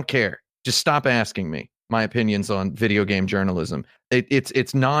 Just, I don't care. Just stop asking me my opinions on video game journalism. It's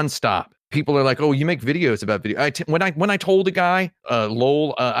nonstop. People are like, "Oh, you make videos about video." When I told a guy,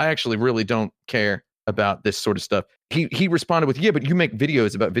 "Lol, I actually really don't care about this sort of stuff." He responded with, "Yeah, but you make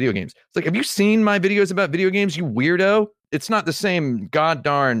videos about video games." It's like, have you seen my videos about video games, you weirdo? It's not the same god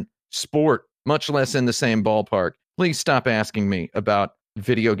darn sport, much less in the same ballpark. Please stop asking me about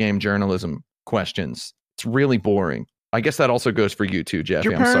video game journalism questions. It's really boring. I guess that also goes for you too, Jeffy. Do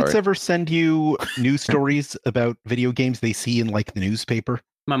your I'm parents sorry. ever send you news stories about video games they see in like the newspaper?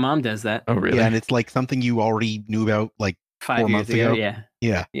 My mom does that. Oh, really? Yeah, and it's like something you already knew about like 5 4 years months ago. ago.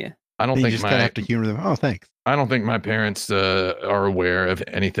 Yeah. I don't Then you think just kind of have to humor them. Oh, thanks. I don't think my parents are aware of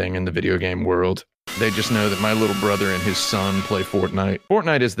anything in the video game world. They just know that my little brother and his son play Fortnite.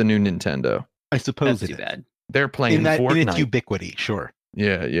 Fortnite is the new Nintendo. I suppose That's it too is. bad. They're playing In its Fortnite. ubiquity, sure.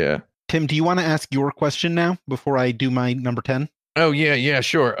 Yeah. Tim, do you want to ask your question now before I do my number 10? Oh, yeah,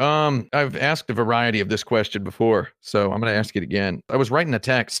 sure. I've asked a variety of this question before, so I'm going to ask it again. I was writing a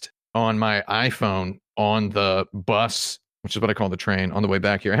text on my iPhone on the bus, which is what I call the train, on the way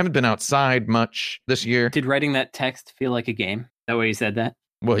back here. I haven't been outside much this year. Did writing that text feel like a game? That way you said that?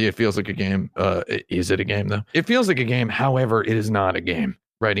 Well, yeah, it feels like a game. Is it a game, though? It feels like a game. However, it is not a game,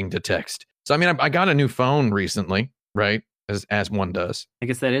 writing to text. So, I mean, I got a new phone recently, right? As one does. I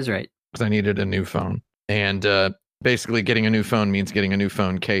guess that is right. Because I needed a new phone. And basically, getting a new phone means getting a new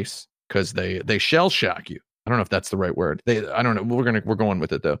phone case because they shell shock you. I don't know if that's the right word. I don't know. We're going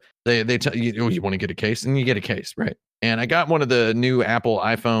with it though. They tell you, oh, you want to get a case, and you get a case, right? And I got one of the new Apple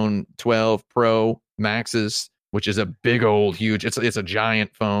iPhone 12 Pro Maxes, which is a big old huge. It's a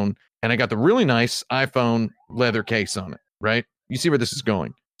giant phone, and I got the really nice iPhone leather case on it. Right? You see where this is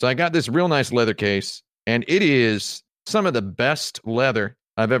going. So I got this real nice leather case, and it is some of the best leather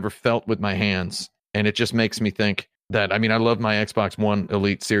I've ever felt with my hands, and it just makes me think that, I mean, I love my Xbox One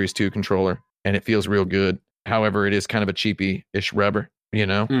Elite Series 2 controller, and it feels real good. However, it is kind of a cheapy-ish rubber, you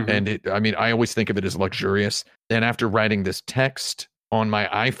know? Mm-hmm. And I always think of it as luxurious. And after writing this text on my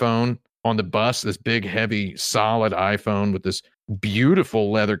iPhone on the bus, this big, heavy, solid iPhone with this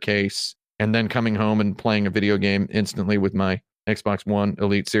beautiful leather case, and then coming home and playing a video game instantly with my Xbox One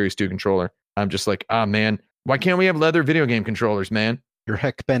Elite Series 2 controller, I'm just like, man, why can't we have leather video game controllers, man? You're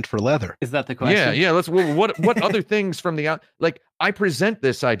heck bent for leather. Is that the question? Yeah. What other things from the out? Like, I presented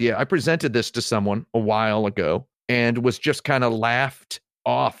this to someone a while ago and was just kind of laughed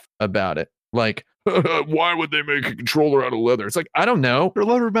off about it. Like, why would they make a controller out of leather? It's like, I don't know. They're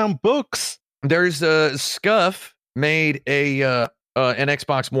leather-bound books. There's Scuff made an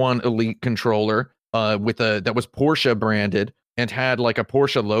Xbox One Elite controller that was Porsche branded and had like a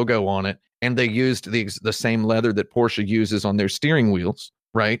Porsche logo on it. And they used the same leather that Porsche uses on their steering wheels,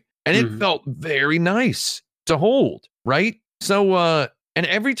 right? And it felt very nice to hold, right? So, and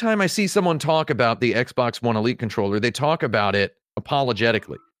every time I see someone talk about the Xbox One Elite controller, they talk about it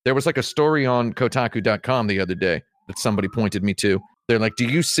apologetically. There was like a story on Kotaku.com the other day that somebody pointed me to. They're like, do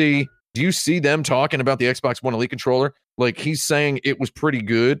you see them talking about the Xbox One Elite controller? Like, he's saying it was pretty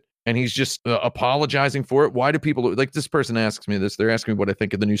good, and he's just apologizing for it. Why do people, like, this person asks me this. They're asking me what I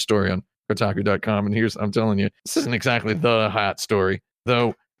think of the new story on Kotaku.com. And I'm telling you, this isn't exactly the hot story.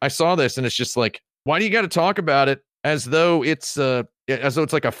 Though I saw this and it's just like, why do you got to talk about it as though it's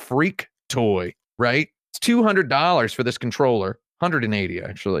like a freak toy, right? It's $200 for this controller. $180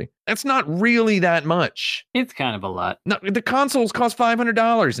 actually. That's not really that much. It's kind of a lot. No, the consoles cost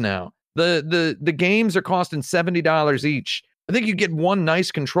 $500 now. The games are costing $70 each. I think you get one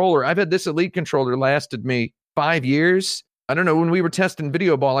nice controller. I've had this Elite controller lasted me 5 years. I don't know, when we were testing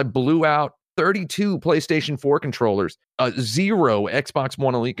Video Ball, I blew out 32 PlayStation 4 controllers, 0 Xbox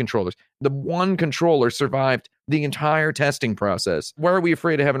One Elite controllers. The one controller survived the entire testing process. Why are we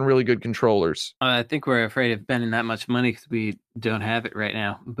afraid of having really good controllers? I think we're afraid of spending that much money because we don't have it right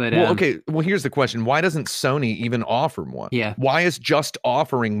now. But well, okay. Well, here's the question. Why doesn't Sony even offer one? Yeah. Why is just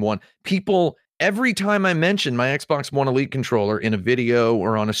offering one? People, every time I mention my Xbox One Elite controller in a video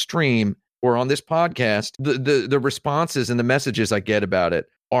or on a stream or on this podcast, the responses and the messages I get about it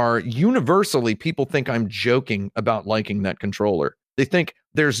are universally people think I'm joking about liking that controller. They think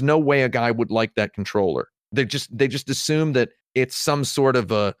there's no way a guy would like that controller. They just assume that it's some sort of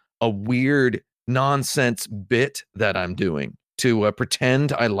a weird nonsense bit that I'm doing to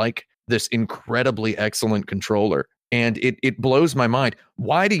pretend I like this incredibly excellent controller. And it blows my mind.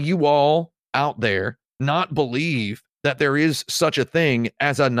 Why do you all out there not believe that there is such a thing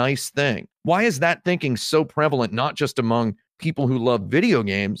as a nice thing? Why is that thinking so prevalent, not just among people who love video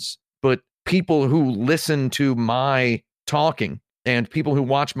games, but people who listen to my talking and people who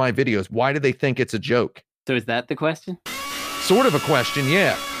watch my videos? Why do they think it's a joke? So is that the question? Sort of a question,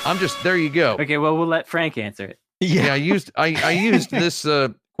 yeah. There you go. Okay, well, we'll let Frank answer it. Yeah, I used this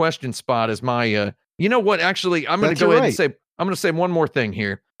question spot as my you know what, actually, I'm going to go ahead and say, I'm going to say one more thing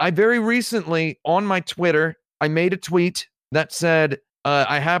here. I very recently on my Twitter, I made a tweet that said,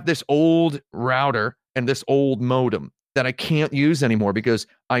 I have this old router and this old modem that I can't use anymore because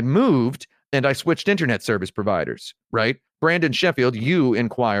I moved and I switched internet service providers, right? Brandon Sheffield, you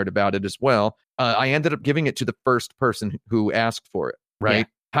inquired about it as well. I ended up giving it to the first person who asked for it, right?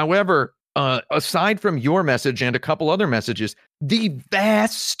 Yeah. However, aside from your message and a couple other messages, the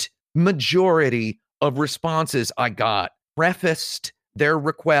vast majority of responses I got prefaced their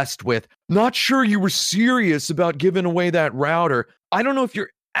request with, not sure you were serious about giving away that router. I don't know if you're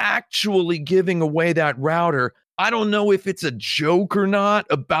actually giving away that router. I don't know if it's a joke or not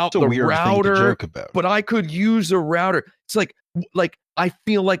about the router, but I could use a router. It's like I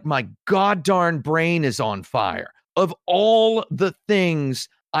feel like my goddarn brain is on fire. Of all the things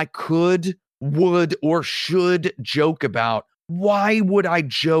I could, would, or should joke about, why would I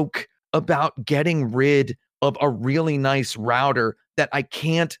joke about getting rid of a really nice router that I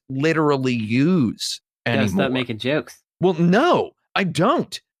can't literally use anymore? Gotta stop making jokes. Well, no, I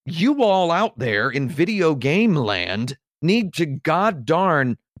don't. You all out there in video game land need to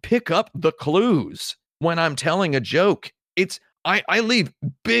goddarn pick up the clues when I'm telling a joke. I leave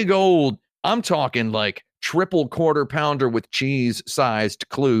big old, I'm talking like triple quarter pounder with cheese sized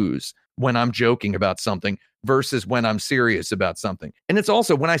clues when I'm joking about something versus when I'm serious about something. And it's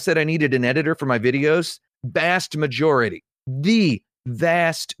also when I said I needed an editor for my videos, the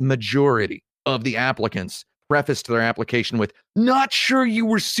vast majority of the applicants prefaced their application with, not sure you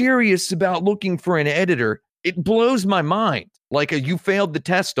were serious about looking for an editor. It blows my mind. Like you failed the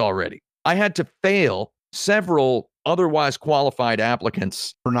test already. I had to fail several otherwise qualified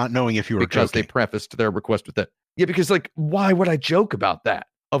applicants for not knowing if you were because joking. They prefaced their request with that. Yeah, because like, why would I joke about that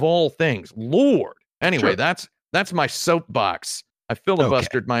of all things? Lord. Anyway, sure. That's my soapbox. I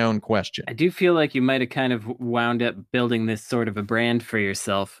filibustered my own question. I do feel like you might have kind of wound up building this sort of a brand for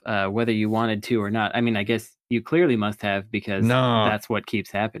yourself, whether you wanted to or not. I mean, I guess you clearly must have because that's what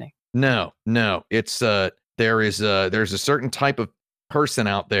keeps happening. No. It's there's a certain type of person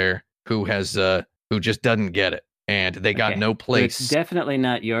out there who has who just doesn't get it, and they got no place. So it's definitely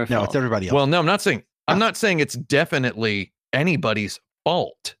not your fault. No, it's everybody else. Well, no, I'm not saying it's definitely anybody's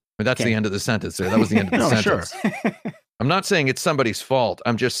fault. I mean, that's the end of the sentence there. That was the end of the sentence. Sure. I'm not saying it's somebody's fault.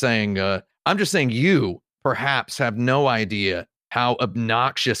 I'm just saying you perhaps have no idea how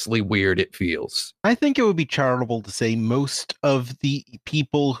obnoxiously weird it feels. I think it would be charitable to say most of the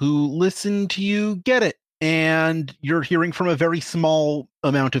people who listen to you get it, and you're hearing from a very small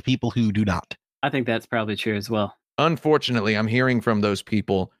amount of people who do not. I think that's probably true as well. Unfortunately, I'm hearing from those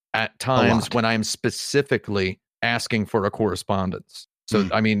people at times when I'm specifically asking for a correspondence. So,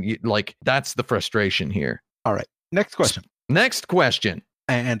 I mean, like, that's the frustration here. All right. Next question.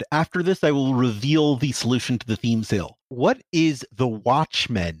 And after this, I will reveal the solution to the theme sale. What is the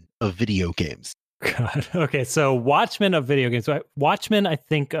Watchmen of video games? God. Okay, so Watchmen of video games. So Watchmen, I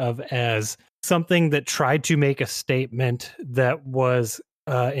think of as something that tried to make a statement that was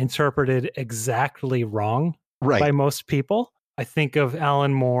interpreted exactly wrong by most people. I think of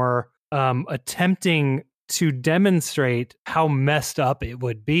Alan Moore attempting to demonstrate how messed up it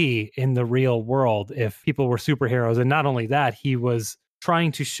would be in the real world if people were superheroes. And not only that, he was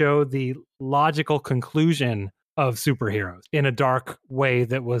trying to show the logical conclusion of superheroes in a dark way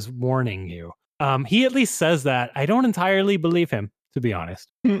that was warning you. He at least says that. I don't entirely believe him, to be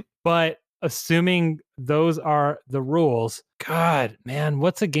honest. But assuming those are the rules, God, man,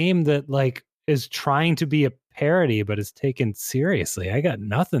 what's a game that like is trying to be a parody but is taken seriously? I got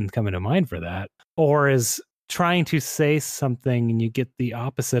nothing coming to mind for that. Or is trying to say something and you get the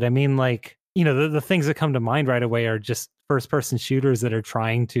opposite. I mean, like, you know, the things that come to mind right away are just first-person shooters that are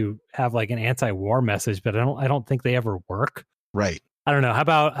trying to have like an anti-war message, but I don't think they ever work. Right. I don't know. How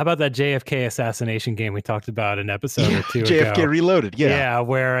about that JFK assassination game we talked about an episode or two JFK ago? Reloaded, Yeah,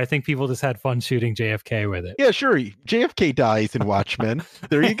 where I think people just had fun shooting JFK with it. Yeah, sure. JFK dies in Watchmen.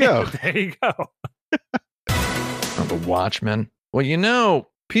 There you go. There you go. Oh, the Watchmen. Well, you know,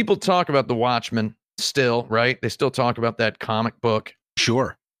 people talk about the Watchmen still, right? They still talk about that comic book.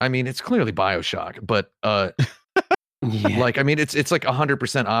 Sure. I mean, it's clearly BioShock, but Yeah. like, I mean, it's like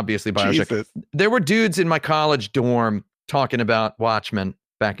 100% obviously BioShock. Jesus. There were dudes in my college dorm talking about Watchmen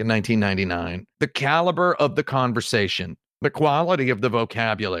back in 1999. The caliber of the conversation, the quality of the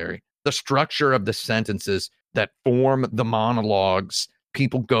vocabulary, the structure of the sentences that form the monologues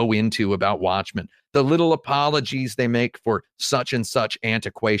people go into about Watchmen, the little apologies they make for such and such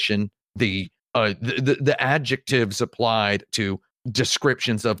antiquation, the adjectives applied to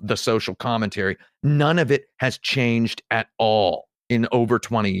descriptions of the social commentary, none of it has changed at all in over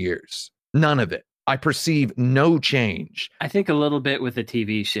 20 years. None of it. I perceive no change. I think a little bit with the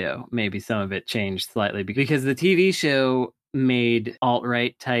TV show, maybe some of it changed slightly because the TV show made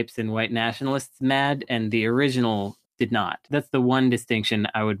alt-right types and white nationalists mad, and the original did not. That's the one distinction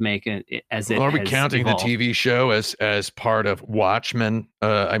I would make as it Are we has counting evolved. the TV show as part of Watchmen?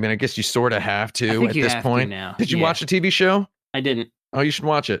 I mean, I guess you sort of have I to think at you this have to point. now. Did you Yeah. watch the TV show? I didn't. Oh, you should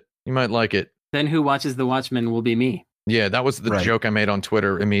watch it. You might like it. Then who watches The Watchmen will be me. Yeah, that was the Right. joke I made on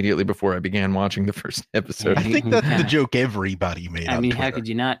Twitter immediately before I began watching the first episode. I think that's the Yeah. joke everybody made I on mean, Twitter. how could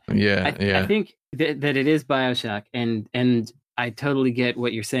you not? Yeah, I think that it is BioShock, and I totally get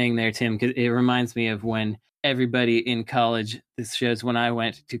what you're saying there, Tim, because it reminds me of when everybody in college, this shows when I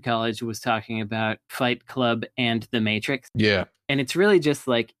went to college, was talking about Fight Club and The Matrix. yeah. And it's really just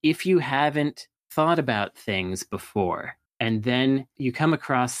like, if you haven't thought about things before, and then you come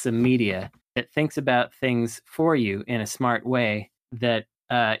across some media that thinks about things for you in a smart way, that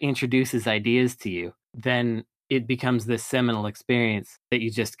introduces ideas to you, then it becomes this seminal experience that you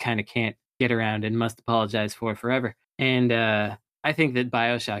just kind of can't get around and must apologize for forever. And I think that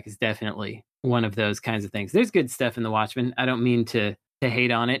BioShock is definitely one of those kinds of things. There's good stuff in The Watchmen. I don't mean to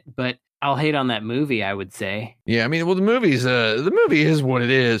hate on it, but I'll hate on that movie, I would say. Yeah, I mean, well, the movie is what it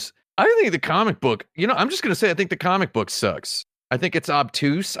is. I think the comic book, you know, I'm just going to say I think the comic book sucks. I think it's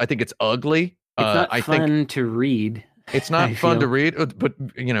obtuse. I think it's ugly. It's not I fun think to read. it's not I fun to feel. read, but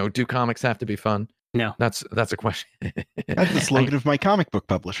you know, do comics have to be fun? No. That's a question. That's the slogan of my comic book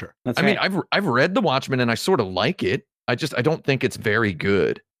publisher. That's I mean, right. I've read The Watchmen and I sort of like it. I don't think it's very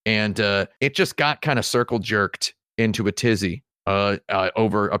good. And it just got kind of circle jerked into a tizzy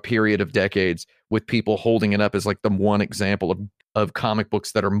over a period of decades, with people holding it up as like the one example of comic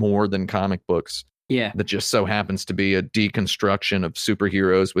books that are more than comic books. Yeah. That just so happens to be a deconstruction of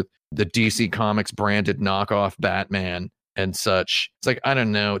superheroes with the DC Comics branded knockoff Batman and such. It's like, I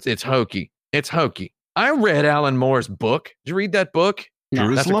don't know. It's hokey. It's hokey. I read Alan Moore's book. Did you read that book? No.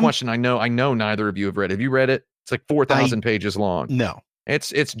 That's a Jerusalem? question I know neither of you have read. Have you read it? It's like 4,000 pages long. No.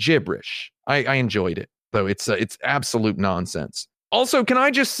 It's gibberish. I enjoyed it, though. It's absolute nonsense. Also, can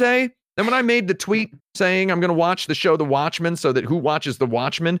I just say that when I made the tweet saying I'm going to watch the show The Watchmen, so that who watches The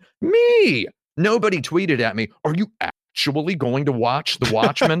Watchmen? Me. Nobody tweeted at me, are you actually going to watch The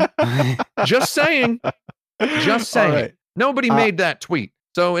Watchmen? Just saying. Just saying. All right. Nobody made that tweet.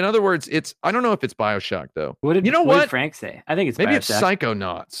 So, in other words, I don't know if it's BioShock, though. What did what? did Frank say? I think it's Maybe it's BioShock.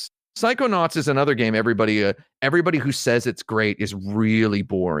 Psychonauts. Psychonauts is another game everybody who says it's great is really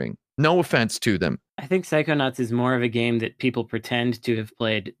boring. No offense to them. I think Psychonauts is more of a game that people pretend to have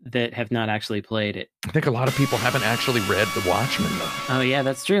played that have not actually played it. I think a lot of people haven't actually read The Watchmen, though. Oh, yeah,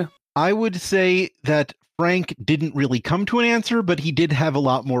 that's true. I would say that Frank didn't really come to an answer, but he did have a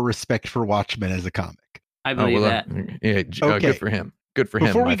lot more respect for Watchmen as a comic. I believe that. Yeah, Okay. good for him. Good for him,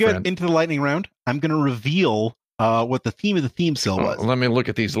 Before my we get friend. into the lightning round, I'm going to reveal what the theme of the theme still was. Let me look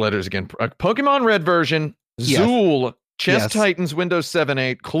at these letters again. Pokemon Red version, Yes. Zool, Chess Yes. Titans, Windows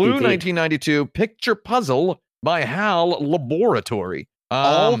 7.8, Clue Indeed. 1992, Picture Puzzle by HAL Laboratory.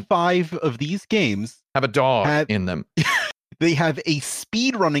 All 5 of these games, have a dog have- in them. they have a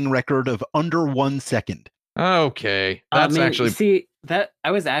speed running record of under 1 second. Okay, that's actually see that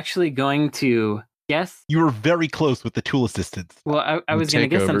I was actually going to guess. You were very close with the tool assistance. Well, I was going to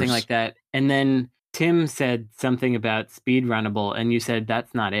guess something Takeovers. like that, and then Tim said something about speedrunnable, and you said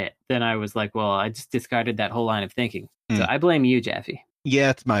that's not it. Then I was like, well, I just discarded that whole line of thinking. So Hmm. I blame you, Jaffe.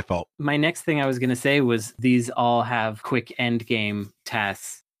 Yeah, it's my fault. My next thing I was going to say was these all have quick end game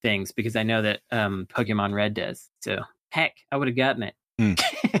tasks things because I know that Pokemon Red does. So, heck, I would have gotten it.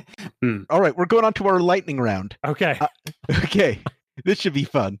 All right, we're going on to our lightning round. Okay. Okay, this should be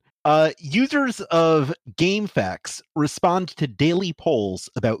fun. Users of GameFAQs respond to daily polls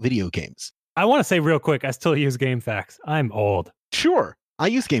about video games. I want to say real quick, I still use GameFAQs. I'm old. Sure, I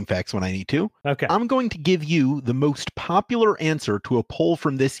use GameFAQs when I need to. Okay. I'm going to give you the most popular answer to a poll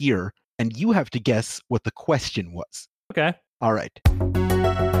from this year, and you have to guess what the question was. Okay. All right.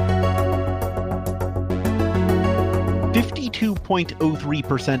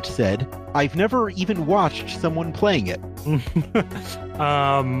 52.03% said, I've never even watched someone playing it.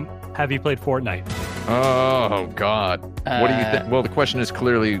 Have you played Fortnite? Oh, God. What do you think? Well, the question is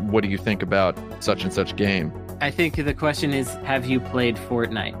clearly, what do you think about such and such game? I think the question is, have you played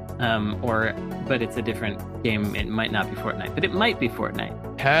Fortnite? But it's a different game. It might not be Fortnite, but it might be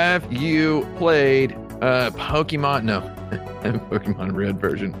Fortnite. Have you played Pokemon? No, Pokemon Red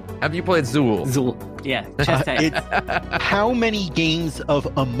version. Have you played Zool? Zool. Yeah, chest tag. It's how many games of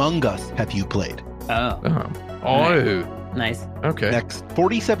Among Us have you played? Oh. Oh. Nice. Okay. Next,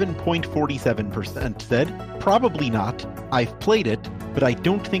 47.47% said, probably not. I've played it, but I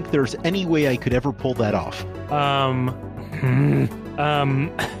don't think there's any way I could ever pull that off.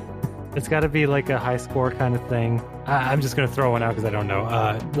 It's got to be like a high score kind of thing. I'm just going to throw one out because I don't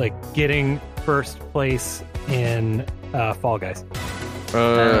know. Like getting first place in Fall Guys.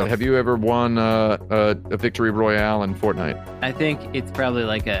 Have you ever won a victory royale in Fortnite? I think it's probably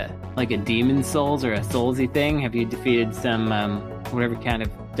like a Demon Souls or a Soulsy thing. Have you defeated some whatever kind of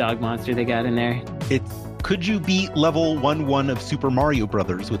dog monster they got in there? It's could you beat level 1-1 of Super Mario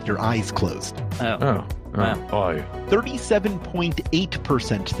Brothers with your eyes closed? Oh. Wow.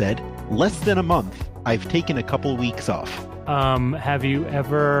 37.8% said, less than a month. I've taken a couple weeks off. Have you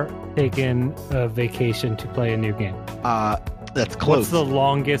ever taken a vacation to play a new game? That's close. What's the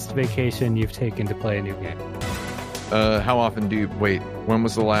longest vacation you've taken to play a new game? How often do you wait? When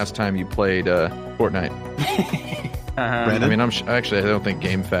was the last time you played Fortnite? I mean, actually, I don't think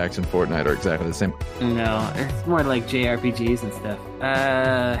GameFAQs and Fortnite are exactly the same. No, it's more like JRPGs and stuff.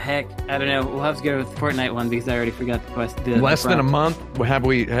 Heck, I don't know. We'll have to go with the Fortnite one because I already forgot the question. Less than a month? Have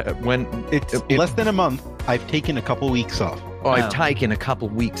we? When it's less than a month. I've taken a couple weeks off. I've taken a couple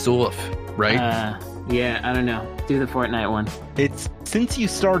weeks off, right? Yeah, I don't know. Do the Fortnite one. It's since you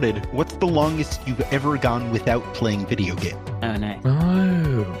started, what's the longest you've ever gone without playing video game? Oh, nice.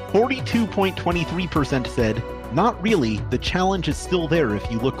 Oh. 42.23% said, not really. The challenge is still there if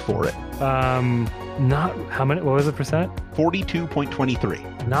you look for it. Not how many? What was the percent?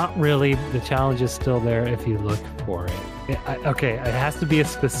 42.23. Not really. The challenge is still there if you look for it. Okay, it has to be a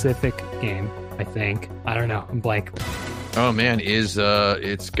specific game. I think. I don't know. I'm blank. Oh man, it's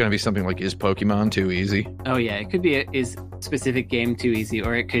gonna be something like, is Pokemon too easy? Oh yeah, it could be is specific game too easy,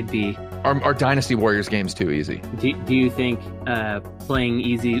 or it could be are Dynasty Warriors games too easy? Do you think playing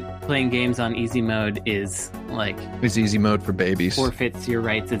games on easy mode is easy mode for babies? Forfeits your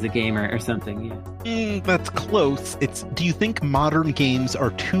rights as a gamer or something? Yeah. That's close. Do you think modern games are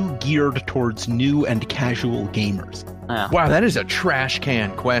too geared towards new and casual gamers? Oh. Wow, that is a trash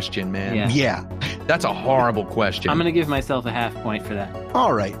can question, man. Yeah. That's a horrible question. I'm going to give myself a half point for that.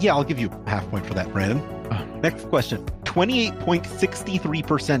 All right. Yeah, I'll give you a half point for that, Brandon. Next question.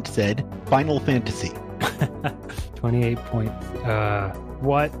 28.63% said Final Fantasy. 28 points.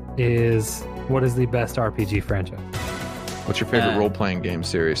 What is the best RPG franchise? What's your favorite role-playing game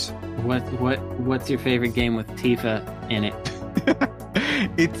series? What's your favorite game with Tifa in it?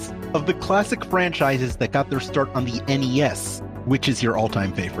 It's of the classic franchises that got their start on the NES. Which is your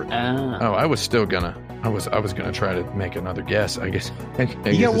all-time favorite? I was gonna try to make another guess. I guess.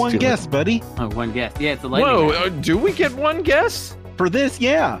 You got one guess, buddy. Oh, one guess. Yeah, it's a lightning. Whoa! Do we get one guess for this?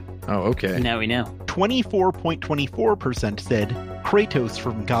 Yeah. Oh, okay. Now we know. 24.24% said Kratos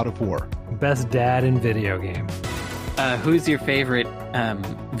from God of War. Best dad in video game. Who's your favorite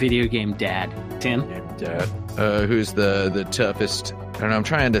video game dad? Tim? Dad. Who's the toughest? I don't know. I'm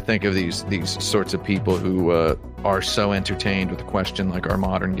trying to think of these sorts of people who are so entertained with a question like, are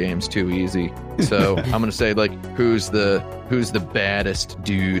modern games too easy? So I'm gonna say who's the baddest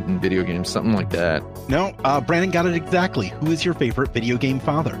dude in video games? Something like that. No, Brandon got it exactly. Who is your favorite video game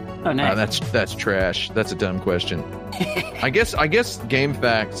father? Oh, nice. That's trash. That's a dumb question. I guess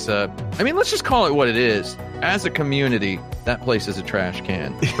GameFAQs. I mean, let's just call it what it is. As a community, that place is a trash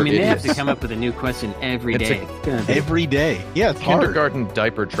can. I mean, they have to come up with a new question every day. Every day. Yeah, it's kindergarten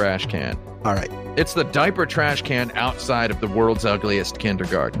diaper trash can. All right. It's the diaper trash can outside of the world's ugliest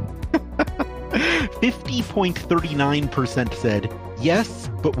kindergarten. 50.39% said, Yes,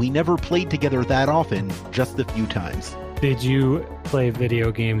 but we never played together that often, just a few times. Did you play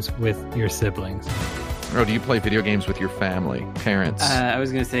video games with your siblings? Or do you play video games with your family, parents? I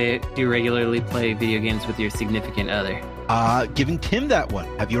was going to say, do you regularly play video games with your significant other? Giving Tim that one.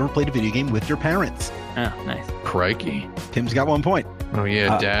 Have you ever played a video game with your parents? Oh, nice. Crikey. Tim's got 1 point. Oh,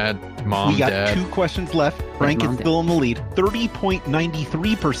 yeah, dad, mom, we got dad. 2 questions left. Frank is still in the lead.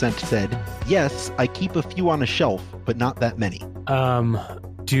 30.93% said, yes, I keep a few on a shelf, but not that many.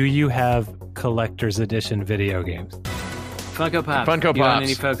 Do you have collector's edition video games? Funko Pops. Funko Do you want Pops.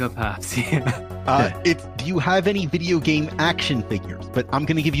 any Funko Pops? Yeah. It's do you have any video game action figures? But I'm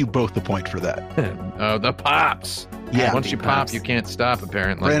going to give you both the point for that. Oh, the Pops. Yeah. Once you Pops. pop, you can't stop,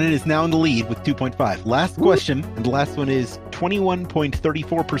 apparently. Brandon is now in the lead with 2.5. Last question, and the last one is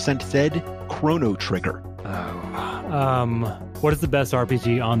 21.34% said Chrono Trigger. What is the best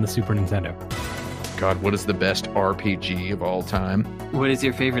RPG on the Super Nintendo? God, what is the best RPG of all time? What is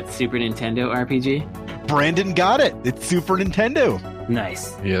your favorite Super Nintendo RPG? Brandon got it. It's Super Nintendo.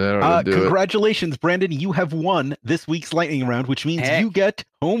 Nice. Yeah, that ought to do it. Congratulations, Brandon. You have won this week's lightning round, which means Heck. you get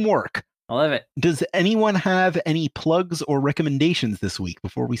homework. I love it. Does anyone have any plugs or recommendations this week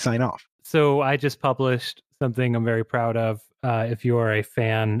before we sign off? So I just published something I'm very proud of. If you are a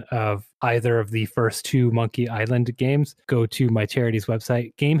fan of either of the first 2 Monkey Island games, go to my charity's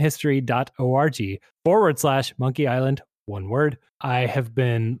website, gamehistory.org/Monkey Island, one word. I have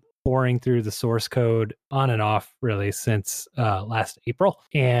been pouring through the source code on and off really since last April.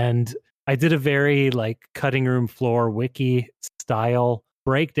 And I did a very cutting room floor wiki style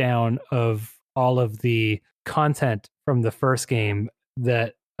breakdown of all of the content from the first game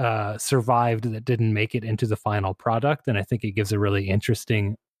that survived that didn't make it into the final product. And I think it gives a really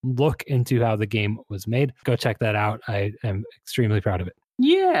interesting look into how the game was made. Go check that out. I am extremely proud of it.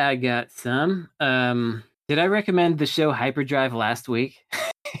 Yeah, I got some. Did I recommend the show Hyperdrive last week?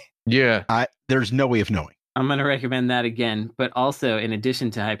 Yeah. There's no way of knowing. I'm going to recommend that again. But also, in addition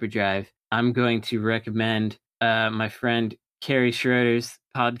to Hyperdrive, I'm going to recommend my friend Carrie Schroeder's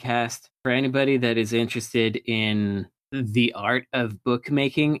podcast for anybody that is interested in the art of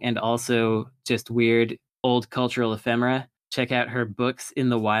bookmaking and also just weird old cultural ephemera. Check out her Books in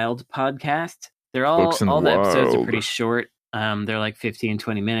the Wild podcast. They're all the episodes are pretty short. They're like 15,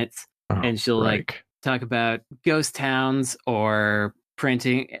 20 minutes. And she'll talk about ghost towns or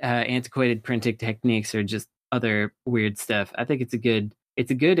printing, antiquated printing techniques or just other weird stuff. I think it's a good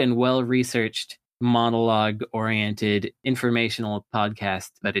and well-researched monologue-oriented informational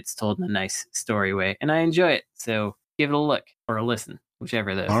podcast, but it's told in a nice story way. And I enjoy it. So give it a look or a listen,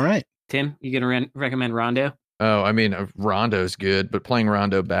 whichever of those. All right. Tim, you going to recommend Rondo? Oh, I mean, Rondo's good, but playing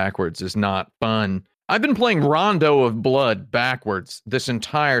Rondo backwards is not fun. I've been playing Rondo of Blood backwards this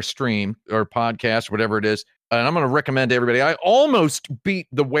entire stream or podcast, whatever it is. And I'm going to recommend to everybody. I almost beat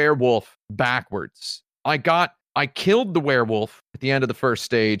the werewolf backwards. I killed the werewolf at the end of the first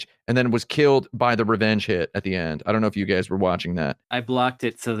stage and then was killed by the revenge hit at the end. I don't know if you guys were watching that. I blocked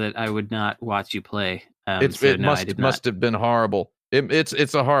it so that I would not watch you play. It must have been horrible.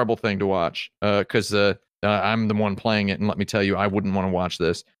 It's a horrible thing to watch because I'm the one playing it. And let me tell you, I wouldn't want to watch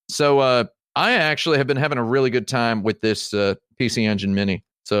this. So I actually have been having a really good time with this PC Engine Mini.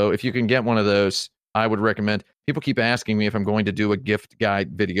 So if you can get one of those, I would recommend. People keep asking me if I'm going to do a gift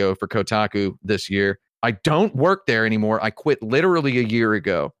guide video for Kotaku this year. I don't work there anymore. I quit literally a year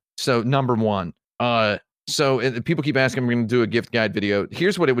ago. So number one. People keep asking if I'm going to do a gift guide video.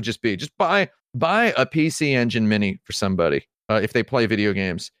 Here's what it would just be. Just buy a PC Engine Mini for somebody if they play video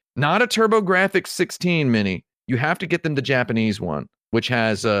games. Not a TurboGrafx 16 Mini. You have to get them the Japanese one, which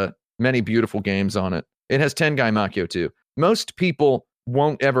has many beautiful games on it. It has Tengai Makyo 2. Most people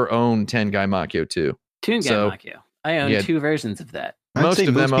won't ever own Tengai Makyo 2. Tengai Makyo. I own 2 versions of that. Most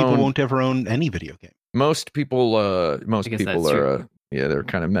people won't ever own any video game. Most people are they're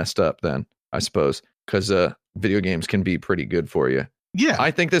kind of messed up then, I suppose, because video games can be pretty good for you. Yeah,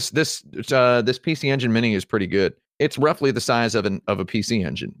 I think this PC Engine Mini is pretty good. It's roughly the size of a PC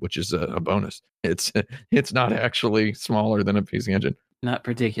Engine, which is a bonus. It's not actually smaller than a PC Engine. Not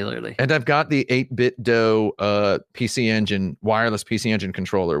particularly. And I've got the 8BitDo PC Engine wireless PC Engine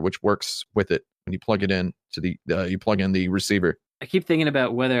controller, which works with it when you plug it in to the you plug in the receiver. I keep thinking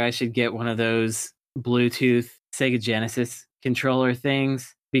about whether I should get one of those Bluetooth Sega Genesis controller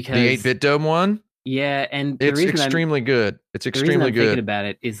things because the 8BitDo one. Yeah, and it's extremely good. It's extremely good. Thinking about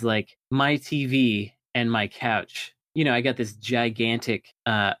it is like my TV and my couch. You know, I got this gigantic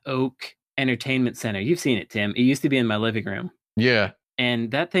oak entertainment center. You've seen it, Tim. It used to be in my living room. Yeah.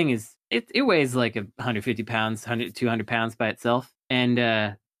 And that thing it weighs like 150 pounds, 200 pounds by itself. And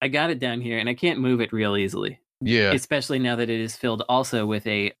I got it down here and I can't move it real easily. Yeah. Especially now that it is filled also with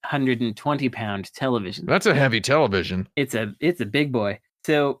a 120-pound television. That's a heavy television. It's a big boy.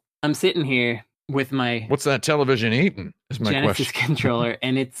 So I'm sitting here with my What's that television eating? Is my Genesis question. controller,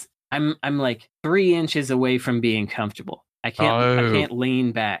 and I'm like 3 inches away from being comfortable. I can't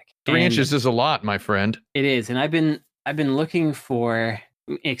lean back. 3 inches is a lot, my friend. It is, and I've been looking for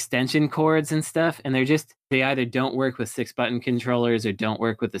extension cords and stuff, and they either don't work with 6-button controllers or don't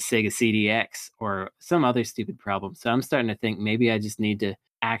work with the Sega CDX or some other stupid problem. So I'm starting to think maybe I just need to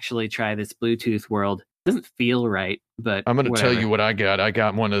actually try this Bluetooth world. It doesn't feel right, but I'm going to tell you what I got. I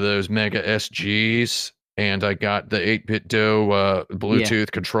got one of those Mega SGs, and I got the 8-bit DOE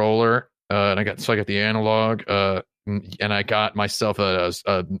Bluetooth controller, and I got the analog, and I got myself a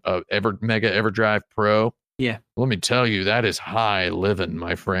Mega EverDrive Pro. Yeah. Let me tell you, that is high living,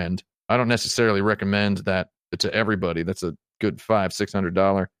 my friend. I don't necessarily recommend that to everybody. That's a good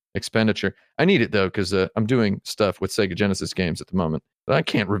 $500-$600 expenditure. I need it though, because I'm doing stuff with Sega Genesis games at the moment. But I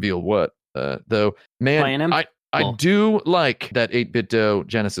can't reveal what. Though, man, I do like that 8-bit DOE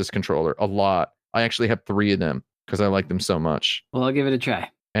Genesis controller a lot. I actually have 3 of them because I like them so much. Well, I'll give it a try.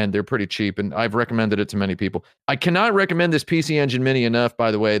 And they're pretty cheap, and I've recommended it to many people. I cannot recommend this PC Engine Mini enough,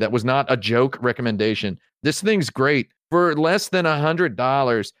 by the way. That was not a joke recommendation. This thing's great. For less than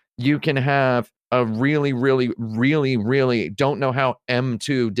 $100, you can have a really, really, really, really, don't know how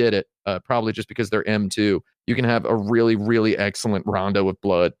M2 did it, probably just because they're M2. You can have a really, really excellent Rondo of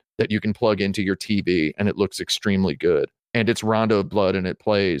Blood that you can plug into your TV, and it looks extremely good. And it's Rondo of Blood, and it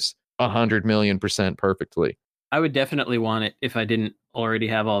plays 100,000,000% perfectly. I would definitely want it if I didn't already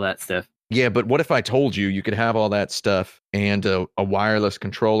have all that stuff. Yeah, but what if I told you you could have all that stuff and a wireless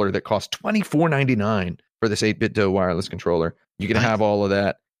controller that costs $24.99 for this 8-bit DOE wireless controller? You can have all of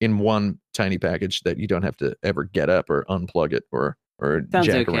that in one tiny package that you don't have to ever get up or unplug it or Sounds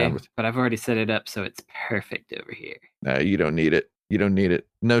jack okay, around with. But I've already set it up, so it's perfect over here. You don't need it. You don't need it.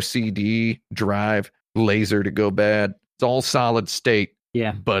 No CD drive, laser to go bad. It's all solid state.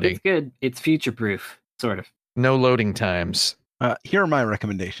 Yeah, buddy. It's good. It's future-proof, sort of. No loading times. Here are my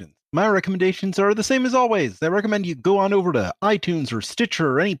recommendations. My recommendations are the same as always. I recommend you go on over to iTunes or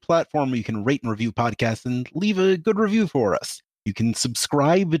Stitcher or any platform where you can rate and review podcasts and leave a good review for us. You can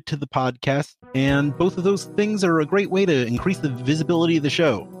subscribe to the podcast, and both of those things are a great way to increase the visibility of the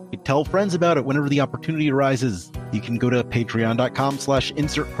show. You can tell friends about it whenever the opportunity arises. You can go to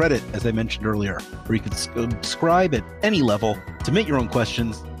patreon.com/insertcredit, as I mentioned earlier, where you can subscribe at any level, submit your own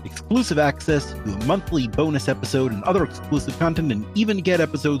questions, exclusive access to a monthly bonus episode and other exclusive content, and even get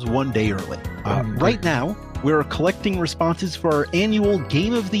episodes 1 day early. Right now, we're collecting responses for our annual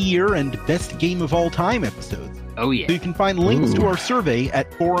Game of the Year and Best Game of All Time episodes. Oh, yeah. So you can find links to our survey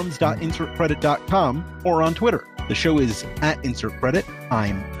at forums.insertcredit.com or on Twitter. The show is at InsertCredit.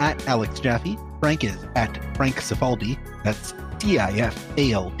 I'm at Alex Jaffe. Frank is at Frank Cifaldi. That's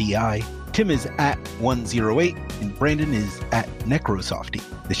CIFALDI. Tim is at 108, and Brandon is at Necrosofty.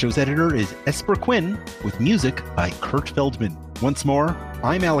 The show's editor is Esper Quinn, with music by Kurt Feldman. Once more,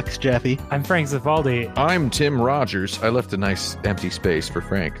 I'm Alex Jaffe. I'm Frank Cifaldi. I'm Tim Rogers. I left a nice empty space for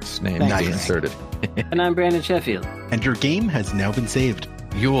Frank's name to be inserted. And I'm Brandon Sheffield. And your game has now been saved.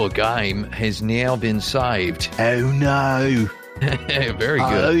 Your game has now been saved. Oh no. Very good.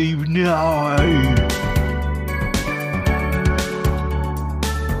 Oh no.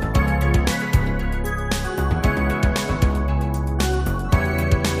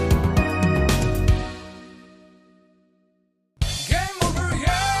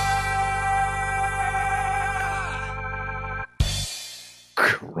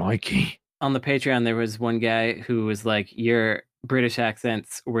 Crikey. On the Patreon, there was one guy who was like, your British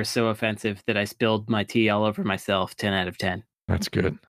accents were so offensive that I spilled my tea all over myself. 10 out of 10. That's good.